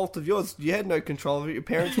no fault of yours. You had no control of it. Your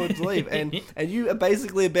parents wanted to leave, and you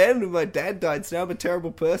basically abandoned me. My dad died, so now I'm a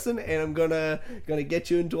terrible person, and I'm gonna get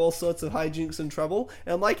you into all sorts of hijinks and trouble."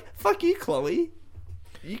 And I'm like, "Fuck you, Chloe.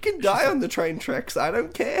 You can die on the train tracks. I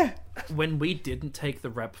don't care." When we didn't take the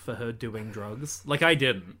rep for her doing drugs, like I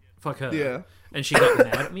didn't. Fuck her. Yeah. And she got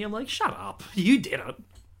mad at me. I'm like, shut up. You didn't.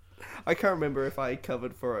 I can't remember if I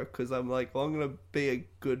covered for her because I'm like, well, I'm going to be a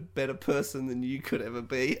good, better person than you could ever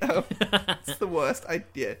be. It's the worst. I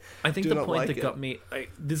think the point that got me...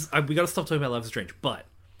 we got to stop talking about Life is Strange, but...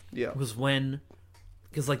 Yeah. Was when...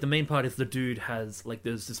 Because, like, the main part is the dude has... Like,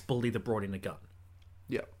 there's this bully that brought in a gun.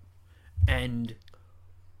 Yeah. And...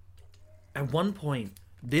 At one point,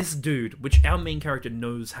 this dude, which our main character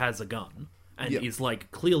knows has a gun... And is,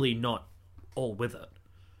 like, clearly not all with it.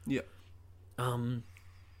 Yeah.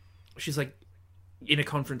 She's, like, in a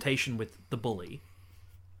confrontation with the bully.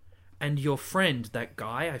 And your friend, that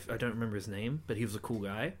guy, I don't remember his name, but he was a cool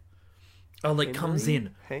guy. Henry? Comes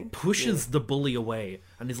in, pushes the bully away,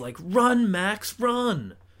 and is like, "Run, Max,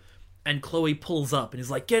 run!" And Chloe pulls up and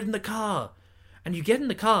is like, "Get in the car!" And you get in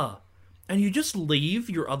the car, and you just leave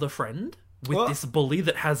your other friend with this bully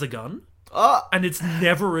that has a gun. And it's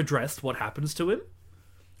never addressed what happens to him.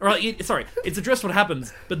 Or, it's addressed what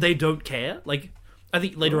happens, but they don't care. Like, I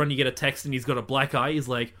think later on you get a text and he's got a black eye. He's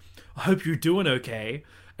like, "I hope you're doing okay."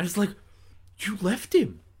 And it's like, you left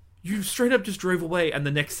him. You straight up just drove away. And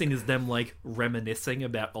the next scene is them, like, reminiscing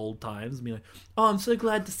about old times. And being like, "Oh, I'm so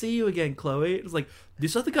glad to see you again, Chloe." It's like,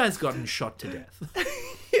 this other guy's gotten shot to death.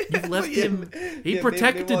 You've left him. He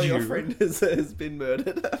protected you. Your friend has been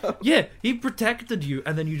murdered. Yeah, he protected you,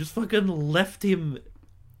 and then you just fucking left him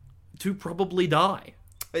to probably die.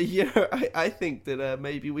 Yeah, I think that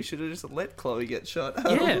maybe we should have just let Chloe get shot.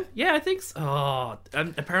 Yeah, I think so. Oh,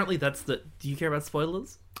 and apparently that's the... Do you care about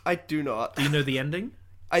spoilers? I do not. Do you know the ending?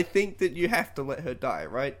 I think that you have to let her die,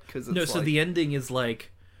 right? So the ending is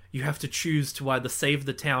like... You have to choose to either save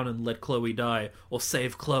the town and let Chloe die, or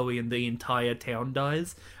save Chloe and the entire town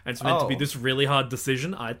dies. And it's meant to be this really hard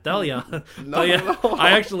decision. I tell ya. No.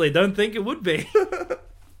 I actually don't think it would be.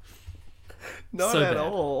 Not at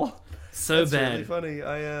all. That's bad. Really funny.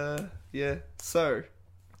 Yeah. So,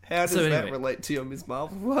 how does that relate to your Ms.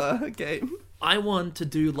 Marvel game? I want to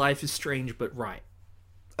do Life is Strange, but right.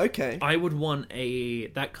 Okay. I would want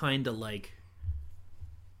that kind of like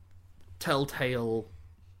Telltale.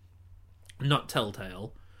 Not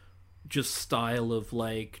Telltale, just style of,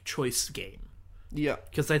 like, choice game. Yeah.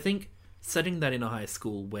 Because I think setting that in a high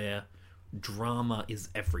school where drama is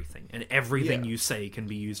everything and everything you say can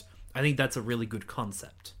be used, I think that's a really good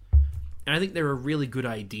concept. And I think there are really good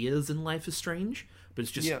ideas in Life is Strange, but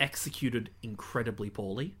it's just executed incredibly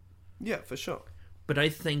poorly. Yeah, for sure. But I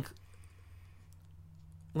think,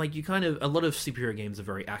 like, a lot of superhero games are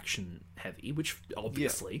very action heavy, which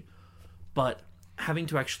obviously, but having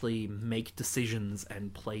to actually make decisions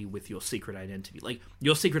and play with your secret identity, like,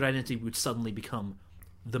 your secret identity would suddenly become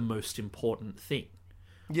the most important thing.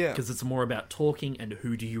 Yeah. Because it's more about talking and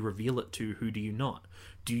who do you reveal it to, who do you not?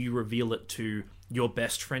 Do you reveal it to your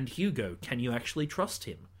best friend Hugo? Can you actually trust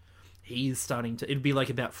him? He's starting to... It'd be like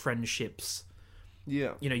about friendships.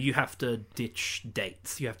 Yeah. You know, you have to ditch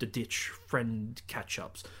dates. You have to ditch friend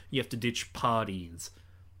catch-ups. You have to ditch parties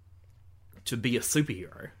to be a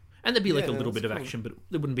superhero. And there'd be like a little bit of action, but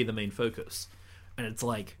it wouldn't be the main focus. And it's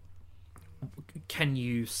like, can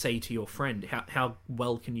you say to your friend, how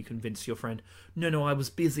well can you convince your friend, no, I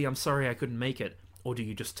was busy, I'm sorry I couldn't make it? Or do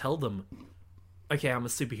you just tell them, okay, I'm a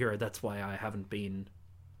superhero, that's why I haven't been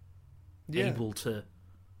able to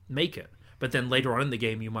make it. But then later on in the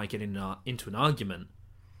game, you might get into an argument.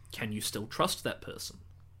 Can you still trust that person?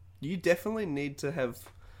 You definitely need to have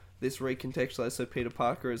this recontextualized so Peter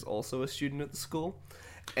Parker is also a student at the school.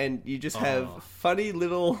 And you just have funny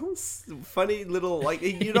little, like,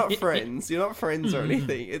 you're not friends or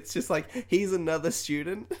anything. It's just like, he's another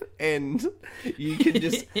student, and you can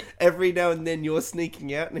just, every now and then you're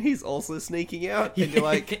sneaking out, and he's also sneaking out, and you're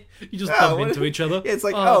like... you just bump into each other. Yeah, it's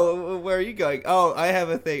like, where are you going? Oh, I have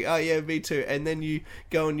a thing. Oh, yeah, me too. And then you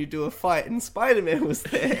go and you do a fight, and Spider-Man was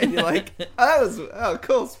there, and you're like, oh,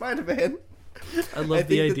 cool, Spider-Man. I love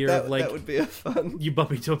the idea of, like, that would be a fun... You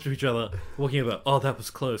bump into each other, walking about, oh, that was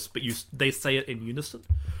close, but they say it in unison.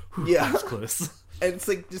 Yeah. That was close. And it's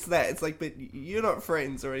like, just that, it's like, but you're not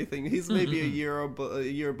friends or anything. He's maybe a year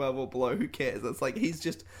above or below, who cares? It's like, he's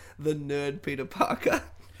just the nerd Peter Parker.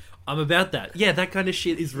 I'm about that. Yeah, that kind of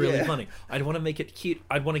shit is really funny. I'd want to make it cute.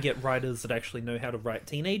 I'd want to get writers that actually know how to write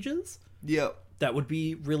teenagers. Yep. That would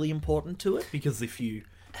be really important to it, because if you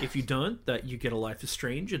don't, that you get a Life is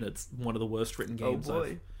Strange, and it's one of the worst written games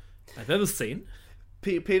I've ever seen.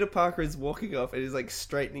 Peter Parker is walking off, and he's like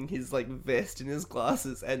straightening his like vest and his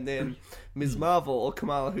glasses, and then Ms. Marvel, or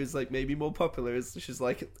Kamala, who's like maybe more popular, she's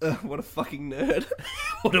like, what a fucking nerd.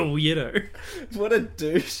 What a weirdo. What a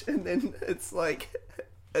douche. And then it's like...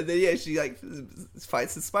 And then, she like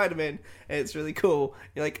fights with Spider-Man, and it's really cool.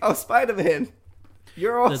 You're like, oh, Spider-Man,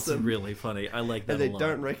 you're awesome. That's really funny. I like that a lot. And they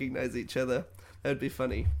don't recognize each other. That'd be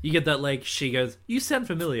funny. You get that, like, she goes, you sound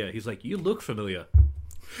familiar. He's like, you look familiar.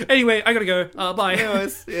 Anyway, I gotta go. Bye.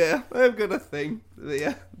 Anyways, yeah, I've got a thing.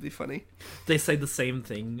 Yeah, it'd be funny. They say the same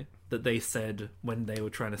thing that they said when they were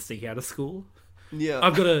trying to sneak out of school. Yeah.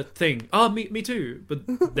 I've got a thing. Oh, me too. But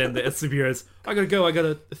then the superheroes, I gotta go, I got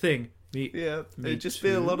a thing. It'd just be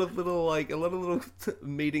a lot of little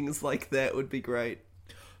meetings like that would be great.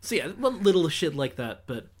 So yeah, well, little shit like that,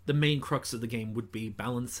 but the main crux of the game would be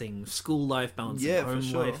balancing school life, balancing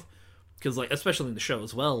home life. Because, like, especially in the show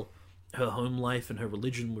as well, her home life and her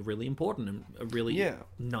religion were really important and really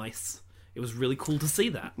nice. It was really cool to see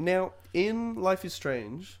that. Now, in Life is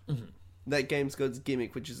Strange, that game's got its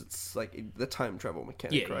gimmick, which is it's like the time travel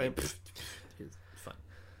mechanic, right? Yeah. It's fun.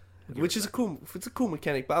 Which is it's a cool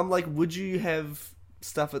mechanic, but I'm like, would you have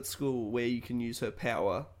stuff at school where you can use her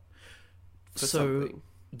power for something?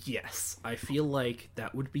 Yes, I feel like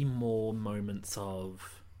that would be more moments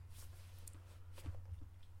of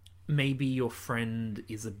maybe your friend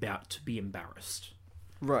is about to be embarrassed.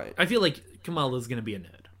 Right. I feel like Kamala's going to be a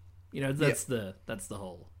nerd. You know, that's the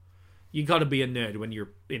whole. You got to be a nerd when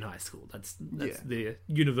you're in high school. That's the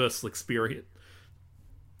universal experience.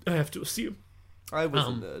 I have to assume. I was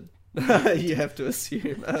a nerd. You have to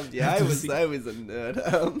assume. I was a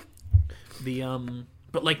nerd.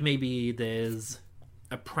 But like maybe there's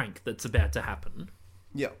a prank that's about to happen.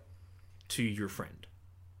 Yeah. To your friend.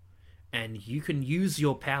 And you can use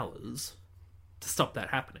your powers to stop that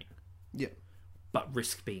happening. Yeah. But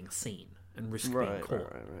risk being seen and risk being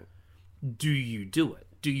caught. Right. Do you do it?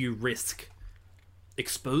 Do you risk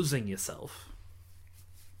exposing yourself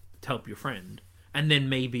to help your friend? And then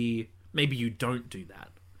maybe you don't do that.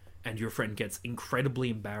 And your friend gets incredibly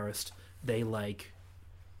embarrassed. They, like,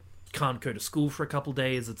 can't go to school for a couple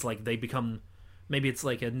days. It's like they become... Maybe it's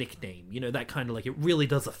like a nickname. You know, that kind of, like, it really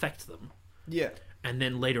does affect them. Yeah. And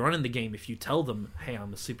then later on in the game, if you tell them, hey,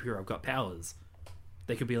 I'm a superhero, I've got powers,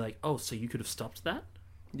 they could be like, oh, so you could have stopped that?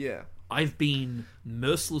 Yeah. I've been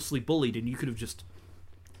mercilessly bullied and you could have just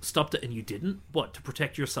stopped it and you didn't? What, to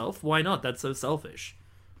protect yourself? Why not? That's so selfish.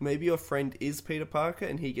 Maybe your friend is Peter Parker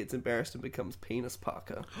and he gets embarrassed and becomes Penis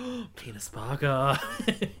Parker. Penis Parker.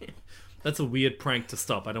 That's a weird prank to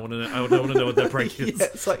stop. I don't want to know. I don't want to know what that prank is. Yeah,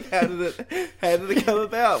 it's like, how did it come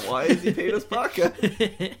about? Why is he Penis Parker?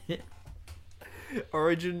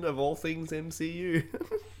 Origin of all things MCU.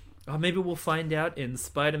 Oh, maybe we'll find out in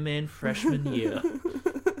Spider-Man freshman year.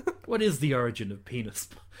 What is the origin of penis?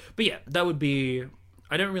 But yeah, that would be...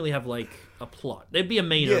 I don't really have, like, a plot. There'd be a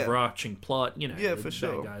main overarching plot, you know. Yeah, for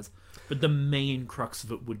sure. Guys. But the main crux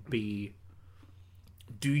of it would be...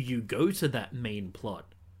 Do you go to that main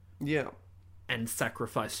plot? Yeah. And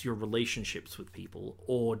sacrifice your relationships with people?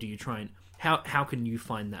 Or do you try and... How can you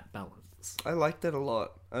find that balance? I like that a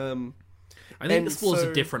lot. I think this was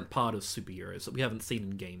a different part of superheroes that we haven't seen in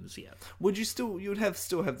games yet. Would you still... You would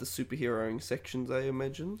still have the superheroing sections, I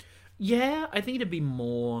imagine? Yeah, I think it'd be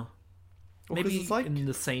more... Maybe it's like... in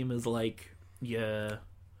the same as, like, your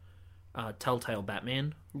Telltale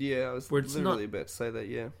Batman. Yeah, I was literally about to say that,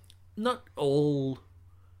 yeah. Not all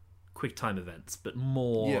quick time events, but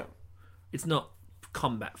more... Yeah. It's not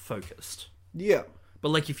combat focused. Yeah. But,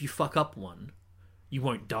 like, if you fuck up one, you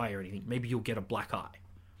won't die or anything. Maybe you'll get a black eye.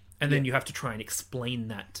 And then you have to try and explain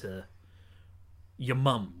that to your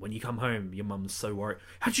mum. When you come home, your mum's so worried.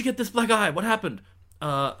 How'd you get this black eye? What happened?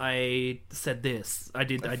 I said this. I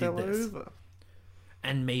did this. Over.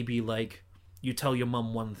 And maybe, like, you tell your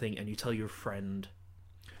mum one thing and you tell your friend...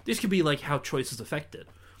 This could be, like, how choice is affected.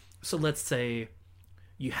 So let's say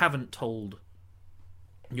you haven't told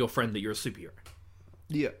your friend that you're a superhero.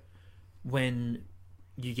 Yeah. When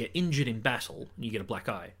you get injured in battle and you get a black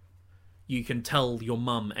eye, you can tell your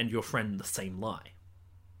mum and your friend the same lie.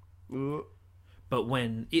 But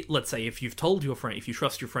when let's say if you've told your friend, if you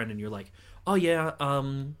trust your friend and you're like, oh yeah,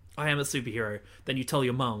 I am a superhero, then you tell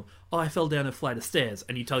your mum, oh, I fell down a flight of stairs,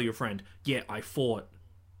 and you tell your friend, yeah, I fought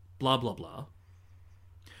blah blah blah.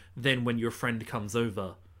 Then when your friend comes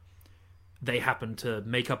over, they happen to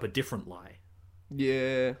make up a different lie.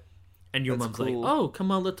 Yeah. And your mum's cool. Like, oh,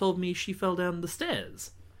 Kamala told me she fell down the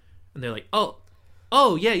stairs. And they're like, oh,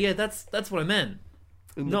 yeah, that's what I meant.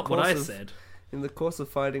 Not what I said. In the course of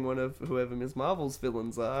fighting one of whoever Ms. Marvel's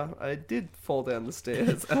villains are, I did fall down the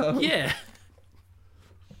stairs. Yeah.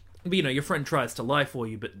 But, you know, your friend tries to lie for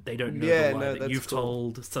you, but they don't know the lie that you've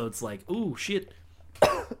told. So it's like, ooh, shit.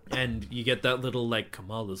 And you get that little, like,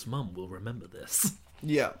 Kamala's mum will remember this.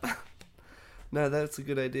 Yeah. No, that's a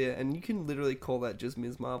good idea. And you can literally call that just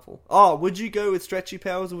Ms. Marvel. Oh, would you go with stretchy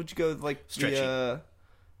powers, or would you go with, like, stretchy?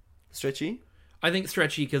 Stretchy? I think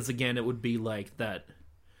stretchy, because, again, it would be like that...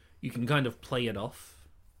 You can kind of play it off.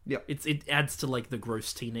 Yeah. It adds to, like, the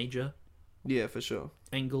gross teenager... Yeah, for sure.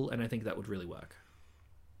 ...angle, and I think that would really work.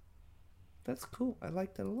 That's cool. I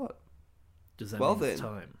like that a lot. Does that mean it's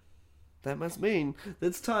time? That must mean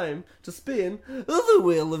it's time to spin the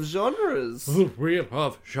Wheel of Genres. The Wheel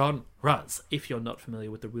of Genres. If you're not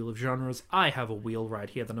familiar with the Wheel of Genres, I have a wheel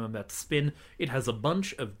right here that I'm about to spin. It has a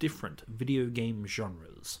bunch of different video game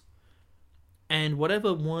genres. And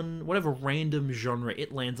whatever random genre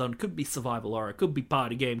it lands on, could be survival horror, could be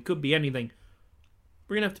party game, could be anything.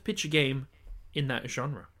 We're going to have to pitch a game in that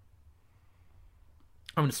genre.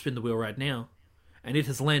 I'm going to spin the wheel right now. And it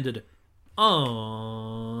has landed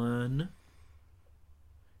on...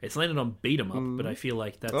 It's landed on Beat 'em Up, but I feel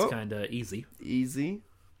like that's kind of easy. Easy.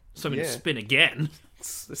 So I'm going to spin again.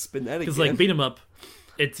 Spin that again. Because, like, Beat 'em Up,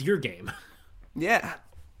 it's your game. Yeah.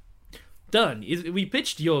 Done. We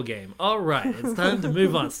pitched your game. Alright, it's time to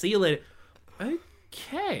move on. See you later.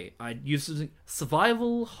 Okay. I used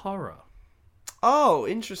survival horror. Oh,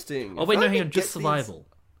 interesting. Oh, wait, no, hang on. Just survival.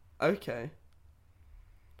 Okay.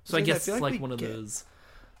 So I guess it's like one of those...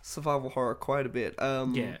 Survival horror quite a bit.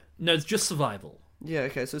 Yeah. No, it's just survival. Yeah,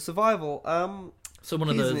 okay. So survival. So one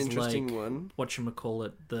of those, an interesting like... one.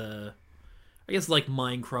 Whatchamacallit, I guess like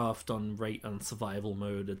Minecraft on survival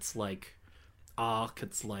mode. It's like Ark.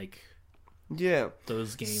 It's like... Yeah.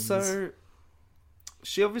 Those games. So,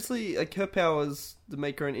 she obviously, like, her powers to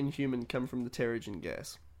make her an inhuman come from the Terrigen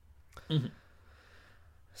gas. Mm-hmm.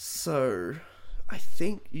 So, I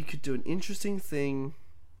think you could do an interesting thing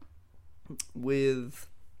with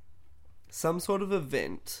some sort of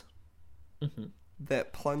event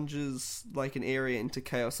that plunges, like, an area into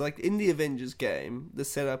chaos. So, like, in the Avengers game, the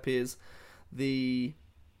setup is the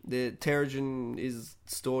Terrigen is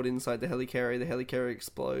stored inside the helicarrier. The helicarrier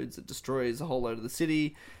explodes. It destroys a whole load of the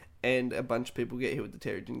city, and a bunch of people get hit with the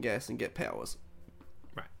Terrigen gas and get powers.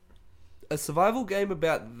 Right. A survival game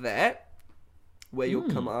about that, where you're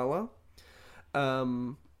Kamala.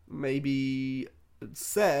 Maybe it's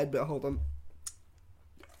sad, but hold on.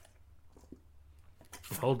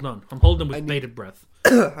 I'm holding on with bated breath.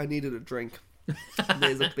 I needed a drink.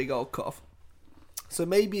 There's a big old cough. So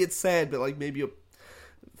maybe it's sad, but like maybe your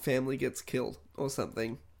family gets killed or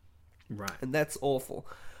something. Right. And that's awful.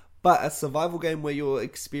 But a survival game where you're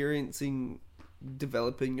experiencing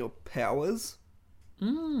developing your powers,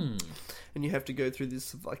 and you have to go through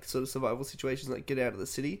this like sort of survival situations, like get out of the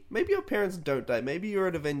city. Maybe your parents don't die. Maybe you're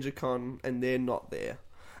at AvengerCon and they're not there.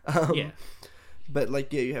 Yeah. But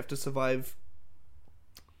like, yeah, you have to survive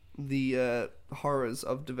the horrors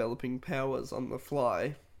of developing powers on the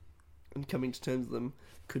fly and coming to terms with them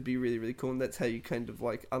could be really, really cool. And that's how you kind of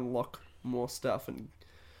like unlock more stuff and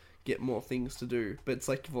get more things to do. But it's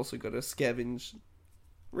like you've also got to scavenge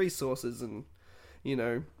resources and, you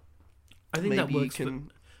know, I think that works.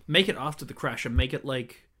 Make it after the crash and make it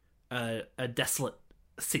like a desolate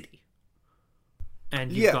city.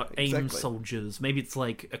 And you've got AIM soldiers. Maybe it's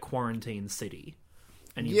like a quarantine city.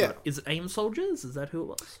 And you've got, is it AIM soldiers? Is that who it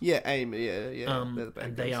was? Yeah, AIM, yeah.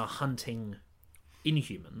 And they are hunting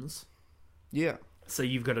Inhumans. Yeah. So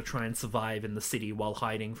you've got to try and survive in the city while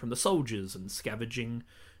hiding from the soldiers and scavenging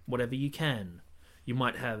whatever you can. You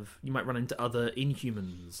might run into other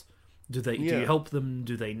Inhumans. Do you help them?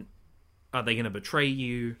 Are they going to betray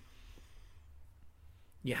you?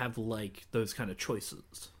 You have like those kind of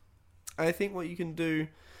choices. I think what you can do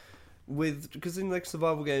because in like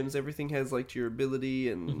survival games, everything has like durability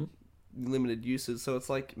and limited uses. So it's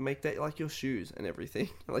like make that like your shoes and everything.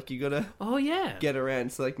 Like you gotta get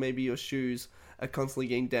around. So like maybe your shoes are constantly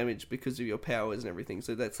getting damaged because of your powers and everything.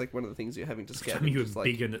 So that's like one of the things you're having to scavenge. I mean, you're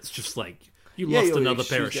big and it's just like you lost another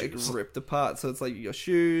pair of shoes. Get ripped apart. So it's like your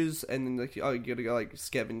shoes, and then like you gotta go like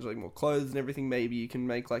scavenge like more clothes and everything. Maybe you can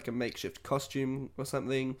make like a makeshift costume or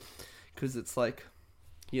something, because it's like,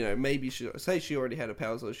 you know, maybe she already had her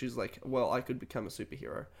powers, or she's like, well, I could become a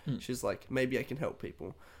superhero. She's like, maybe I can help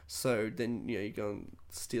people. So then, you know, you go and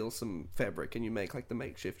steal some fabric and you make like the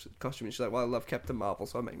makeshift costume. And she's like, well, I love Captain Marvel,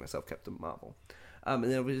 so I make myself Captain Marvel. And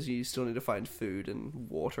then obviously you still need to find food and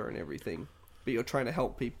water and everything. But you're trying to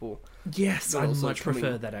help people. Yes, I much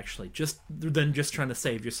prefer that actually. Just trying to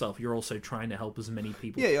save yourself. You're also trying to help as many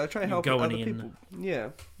people. Yeah, I try to help other people. Yeah,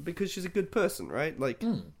 because she's a good person, right? Like,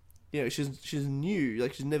 you know, she's new.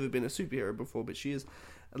 Like, she's never been a superhero before, but she is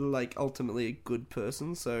like ultimately a good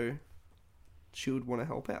person. So she would want to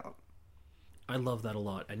help out. I love that a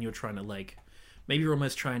lot. And you're trying to like, maybe you're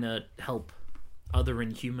almost trying to help other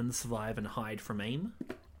Inhumans survive and hide from AIM.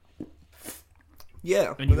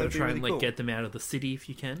 Yeah, and you gotta try and like get them out of the city if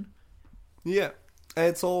you can. Yeah, and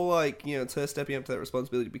it's all like, you know, it's her stepping up to that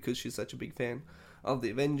responsibility because she's such a big fan of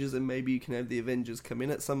the Avengers, and maybe you can have the Avengers come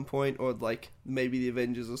in at some point, or like maybe the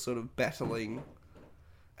Avengers are sort of battling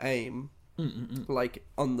AIM, like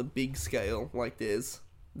on the big scale. Like there's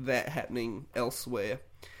that happening elsewhere,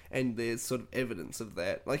 and there's sort of evidence of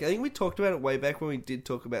that. Like I think we talked about it way back when we did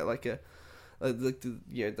talk about like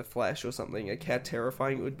the Flash or something, like how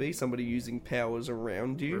terrifying it would be, somebody using powers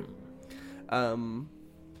around you.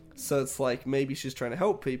 So it's like maybe she's trying to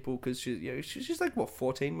help people because she's like what,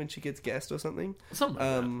 14 when she gets gassed or something.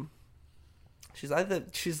 Something like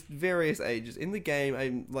that. She's various ages in the game.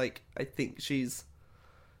 I think she's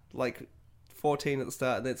like 14 at the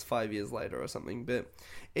start, and that's 5 years later or something. But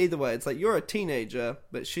either way, it's like you're a teenager,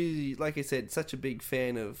 but she, like I said, such a big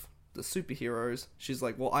fan of the superheroes. She's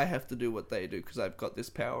like, well, I have to do what they do because I've got this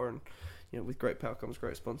power, and you know, with great power comes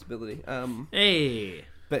great responsibility.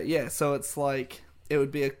 But yeah, so it's like it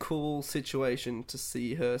would be a cool situation to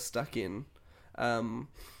see her stuck in,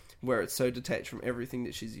 where it's so detached from everything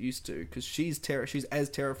that she's used to, because she's as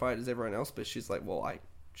terrified as everyone else, but she's like, well, I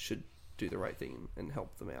should do the right thing and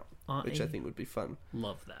help them out, which I think would be fun.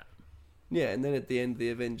 Love that. Yeah, and then at the end,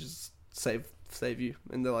 the Avengers save you,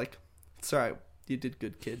 and they're like, it's alright. You did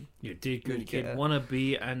good, kid. You did good, kid. Wanna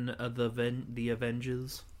be the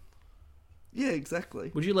Avengers? Yeah,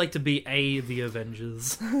 exactly. Would you like to be the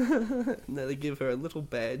Avengers? No, they give her a little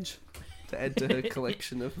badge to add to her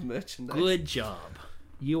collection of merchandise. Good job.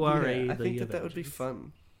 You are the Avengers. I think that would be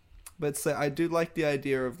fun. But so I do like the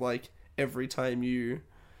idea of like every time you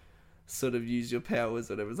sort of use your powers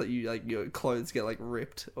or whatever, it's like your clothes get like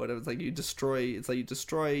ripped or whatever, it's like you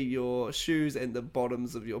destroy your shoes and the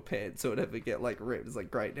bottoms of your pants or whatever get like ripped. It's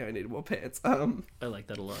like, great, now I need more pants. I like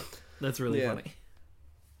that a lot. That's really funny.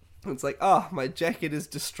 It's like, my jacket is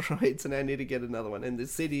destroyed, so now I need to get another one. In the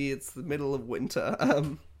city, it's the middle of winter.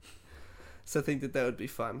 So I think that would be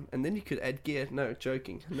fun. And then you could add gear. No,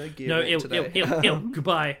 joking. No gear. No, today.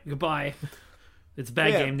 Goodbye. It's a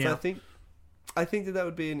bad game now. So I think that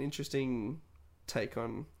would be an interesting take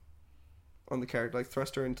on the character, like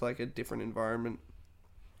thrust her into like a different environment.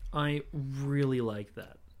 I really like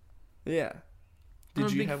that. Yeah.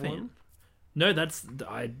 Did you have one? No,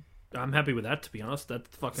 I'm happy with that, to be honest.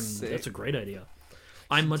 That's a great idea.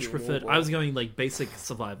 I Should much do preferred. more. I was going like basic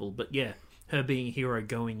survival, but yeah, her being a hero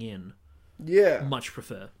going in. Yeah. Much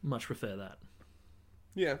prefer that.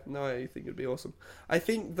 Yeah, no, I think it'd be awesome. I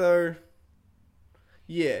think, though...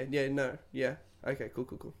 Yeah. Okay,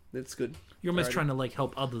 cool. That's good. You're almost Alrighty. trying to like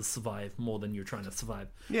help others survive more than you're trying to survive.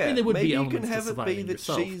 Yeah, I mean, there would maybe be you elements can to have it be surviving that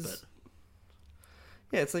yourself, she's... but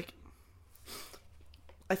Yeah, it's like...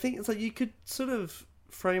 I think it's like you could sort of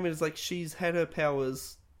frame it as like she's had her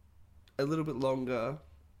powers a little bit longer,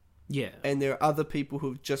 yeah, and there are other people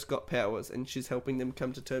who've just got powers, and she's helping them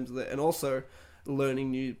come to terms with it, and also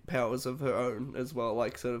learning new powers of her own as well,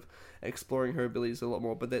 like sort of exploring her abilities a lot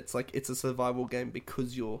more. But that's like, it's a survival game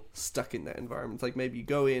because you're stuck in that environment. It's like maybe you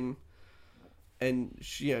go in, and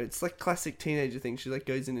she, it's like classic teenager thing. She like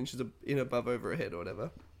goes in and she's in above over her head or whatever.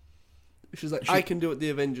 She's like, I can do what the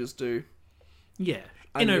Avengers do. yeah,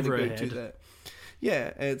 I'm in gonna over her go do head. that.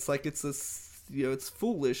 Yeah, and it's like, it's this, it's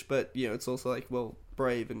foolish, but it's also like, well,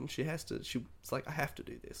 brave, and she's like, I have to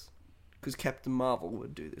do this because Captain Marvel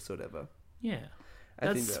would do this or whatever. Yeah, I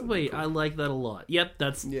think that's that would be sweet. cool. I like that a lot. Yep,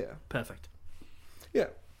 that's Yeah, perfect. yeah.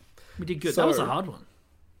 We did good. So- That was a hard one.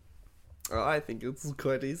 I think it's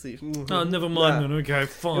quite easy. Oh, never mind Nah. then. Okay,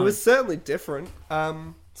 fine. It was certainly different.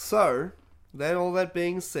 So all that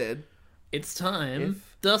being said, It's time. If-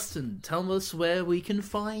 Dustin, tell us where we can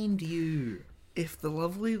find you. if the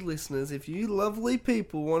lovely listeners, if you lovely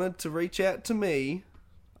people wanted to reach out to me,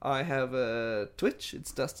 I have a Twitch.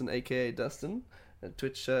 It's Dustin, aka Dustin, at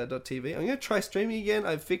twitch.tv. I'm going to try streaming again.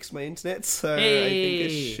 I've fixed my internet, so I think I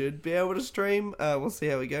Hey. should be able to stream. We'll see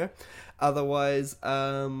how we go. Otherwise,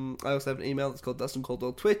 I also have an email that's called Dustin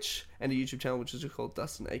Caldwell Twitch, and a YouTube channel which is just called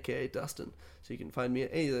Dustin, aka Dustin. So you can find me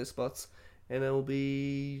at any of those spots, and I will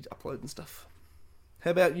be uploading stuff.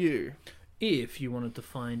 How about you? If you wanted to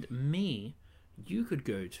find me, you could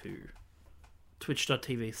go to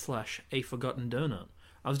twitch.tv/aforgottendonut.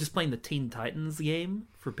 I was just playing the Teen Titans game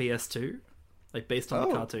for PS2, like based on the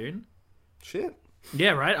Oh. cartoon. Shit.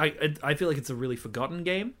 Yeah, right? I feel like it's a really forgotten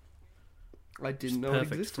game. I didn't know it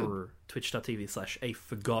Perfect existed. for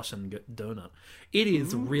twitch.tv/aforgottendonut. It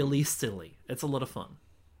is really silly. It's a lot of fun.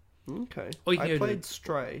 Okay. Or you can I go to- played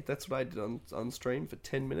Stray. That's what I did on stream for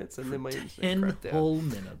 10 minutes, and then my internet 10 crapped out. whole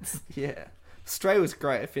minutes. Yeah. Stray was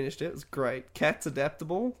great. I finished it. It was great. Cats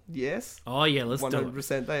adaptable? Yes. Oh yeah, let's do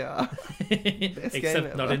 100% they are. it. Best game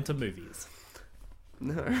Except not ever. into movies.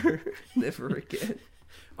 No. Never again.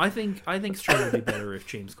 I think Stray would be better if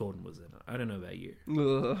James Corden was in it. I don't know about you.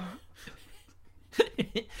 Ugh.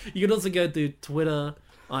 You can also go to Twitter.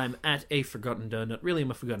 I'm at a Forgotten Donut. Really,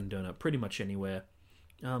 I'm a Forgotten Donut pretty much anywhere.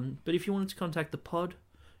 But if you wanted to contact the pod,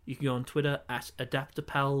 you can go on Twitter at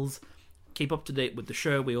AdapterPals. Keep up to date with the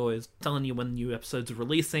show. We're always telling you when new episodes are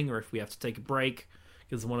releasing, or if we have to take a break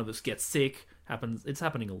because one of us gets sick. It's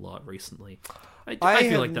happening a lot recently. I feel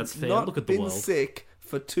have like that's fair. not Look at the been world. sick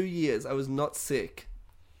for 2 years. I was not sick.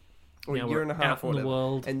 Or Yeah, a year we're and a half out or in the whatever.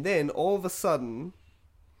 world. And then all of a sudden,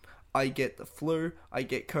 I get the flu, I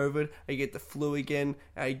get COVID, I get the flu again,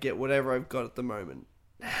 I get whatever I've got at the moment.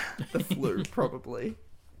 The flu, probably.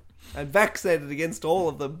 I'm vaccinated against all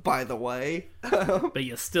of them, by the way. But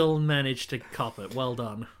you still managed to cop it. Well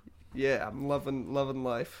done. Yeah, I'm loving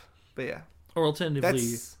life. But yeah. Or alternatively...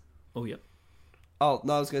 That's... Oh, yeah. Oh,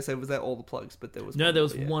 no, I was going to say, was that all the plugs? But there was No, one there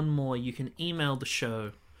was more, yeah. one more. You can email the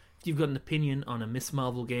show. If you've got an opinion on a Miss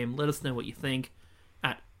Marvel game, let us know what you think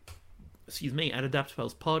at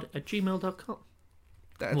adaptpalspod@gmail.com.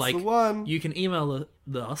 That's like, the one. You can email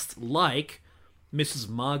us like Mrs.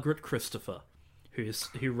 Margaret Christopher,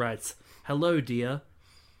 who writes, "Hello, dear.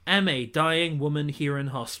 Am a dying woman here in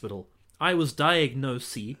hospital. I was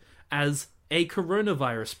diagnosed as a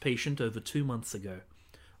coronavirus patient over 2 months ago.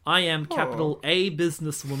 I am capital A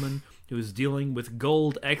businesswoman who is dealing with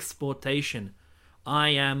gold exportation. I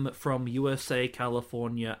am from USA,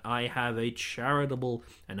 California. I have a charitable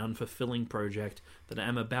and unfulfilling project that I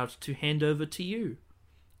am about to hand over to you.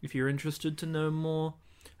 If you're interested to know more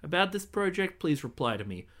about this project, please reply to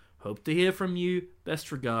me. Hope to hear from you.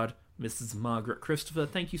 Best regard, Mrs. Margaret Christopher."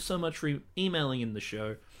 Thank you so much for emailing in the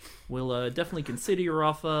show. We'll definitely consider your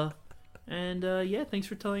offer. And yeah, thanks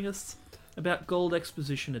for telling us about Gold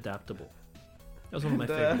Exposition Adaptable. That was one of my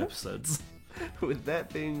favorite episodes. With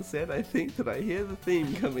that being said, I think that I hear the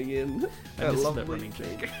theme coming in. I A missed that lovely running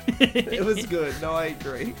theme. joke. It was good. No, I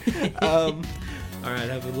agree. Alright,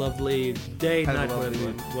 have a lovely day, Have a night,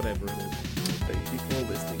 lovely whatever it is. Thank you for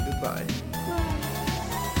listening. Goodbye.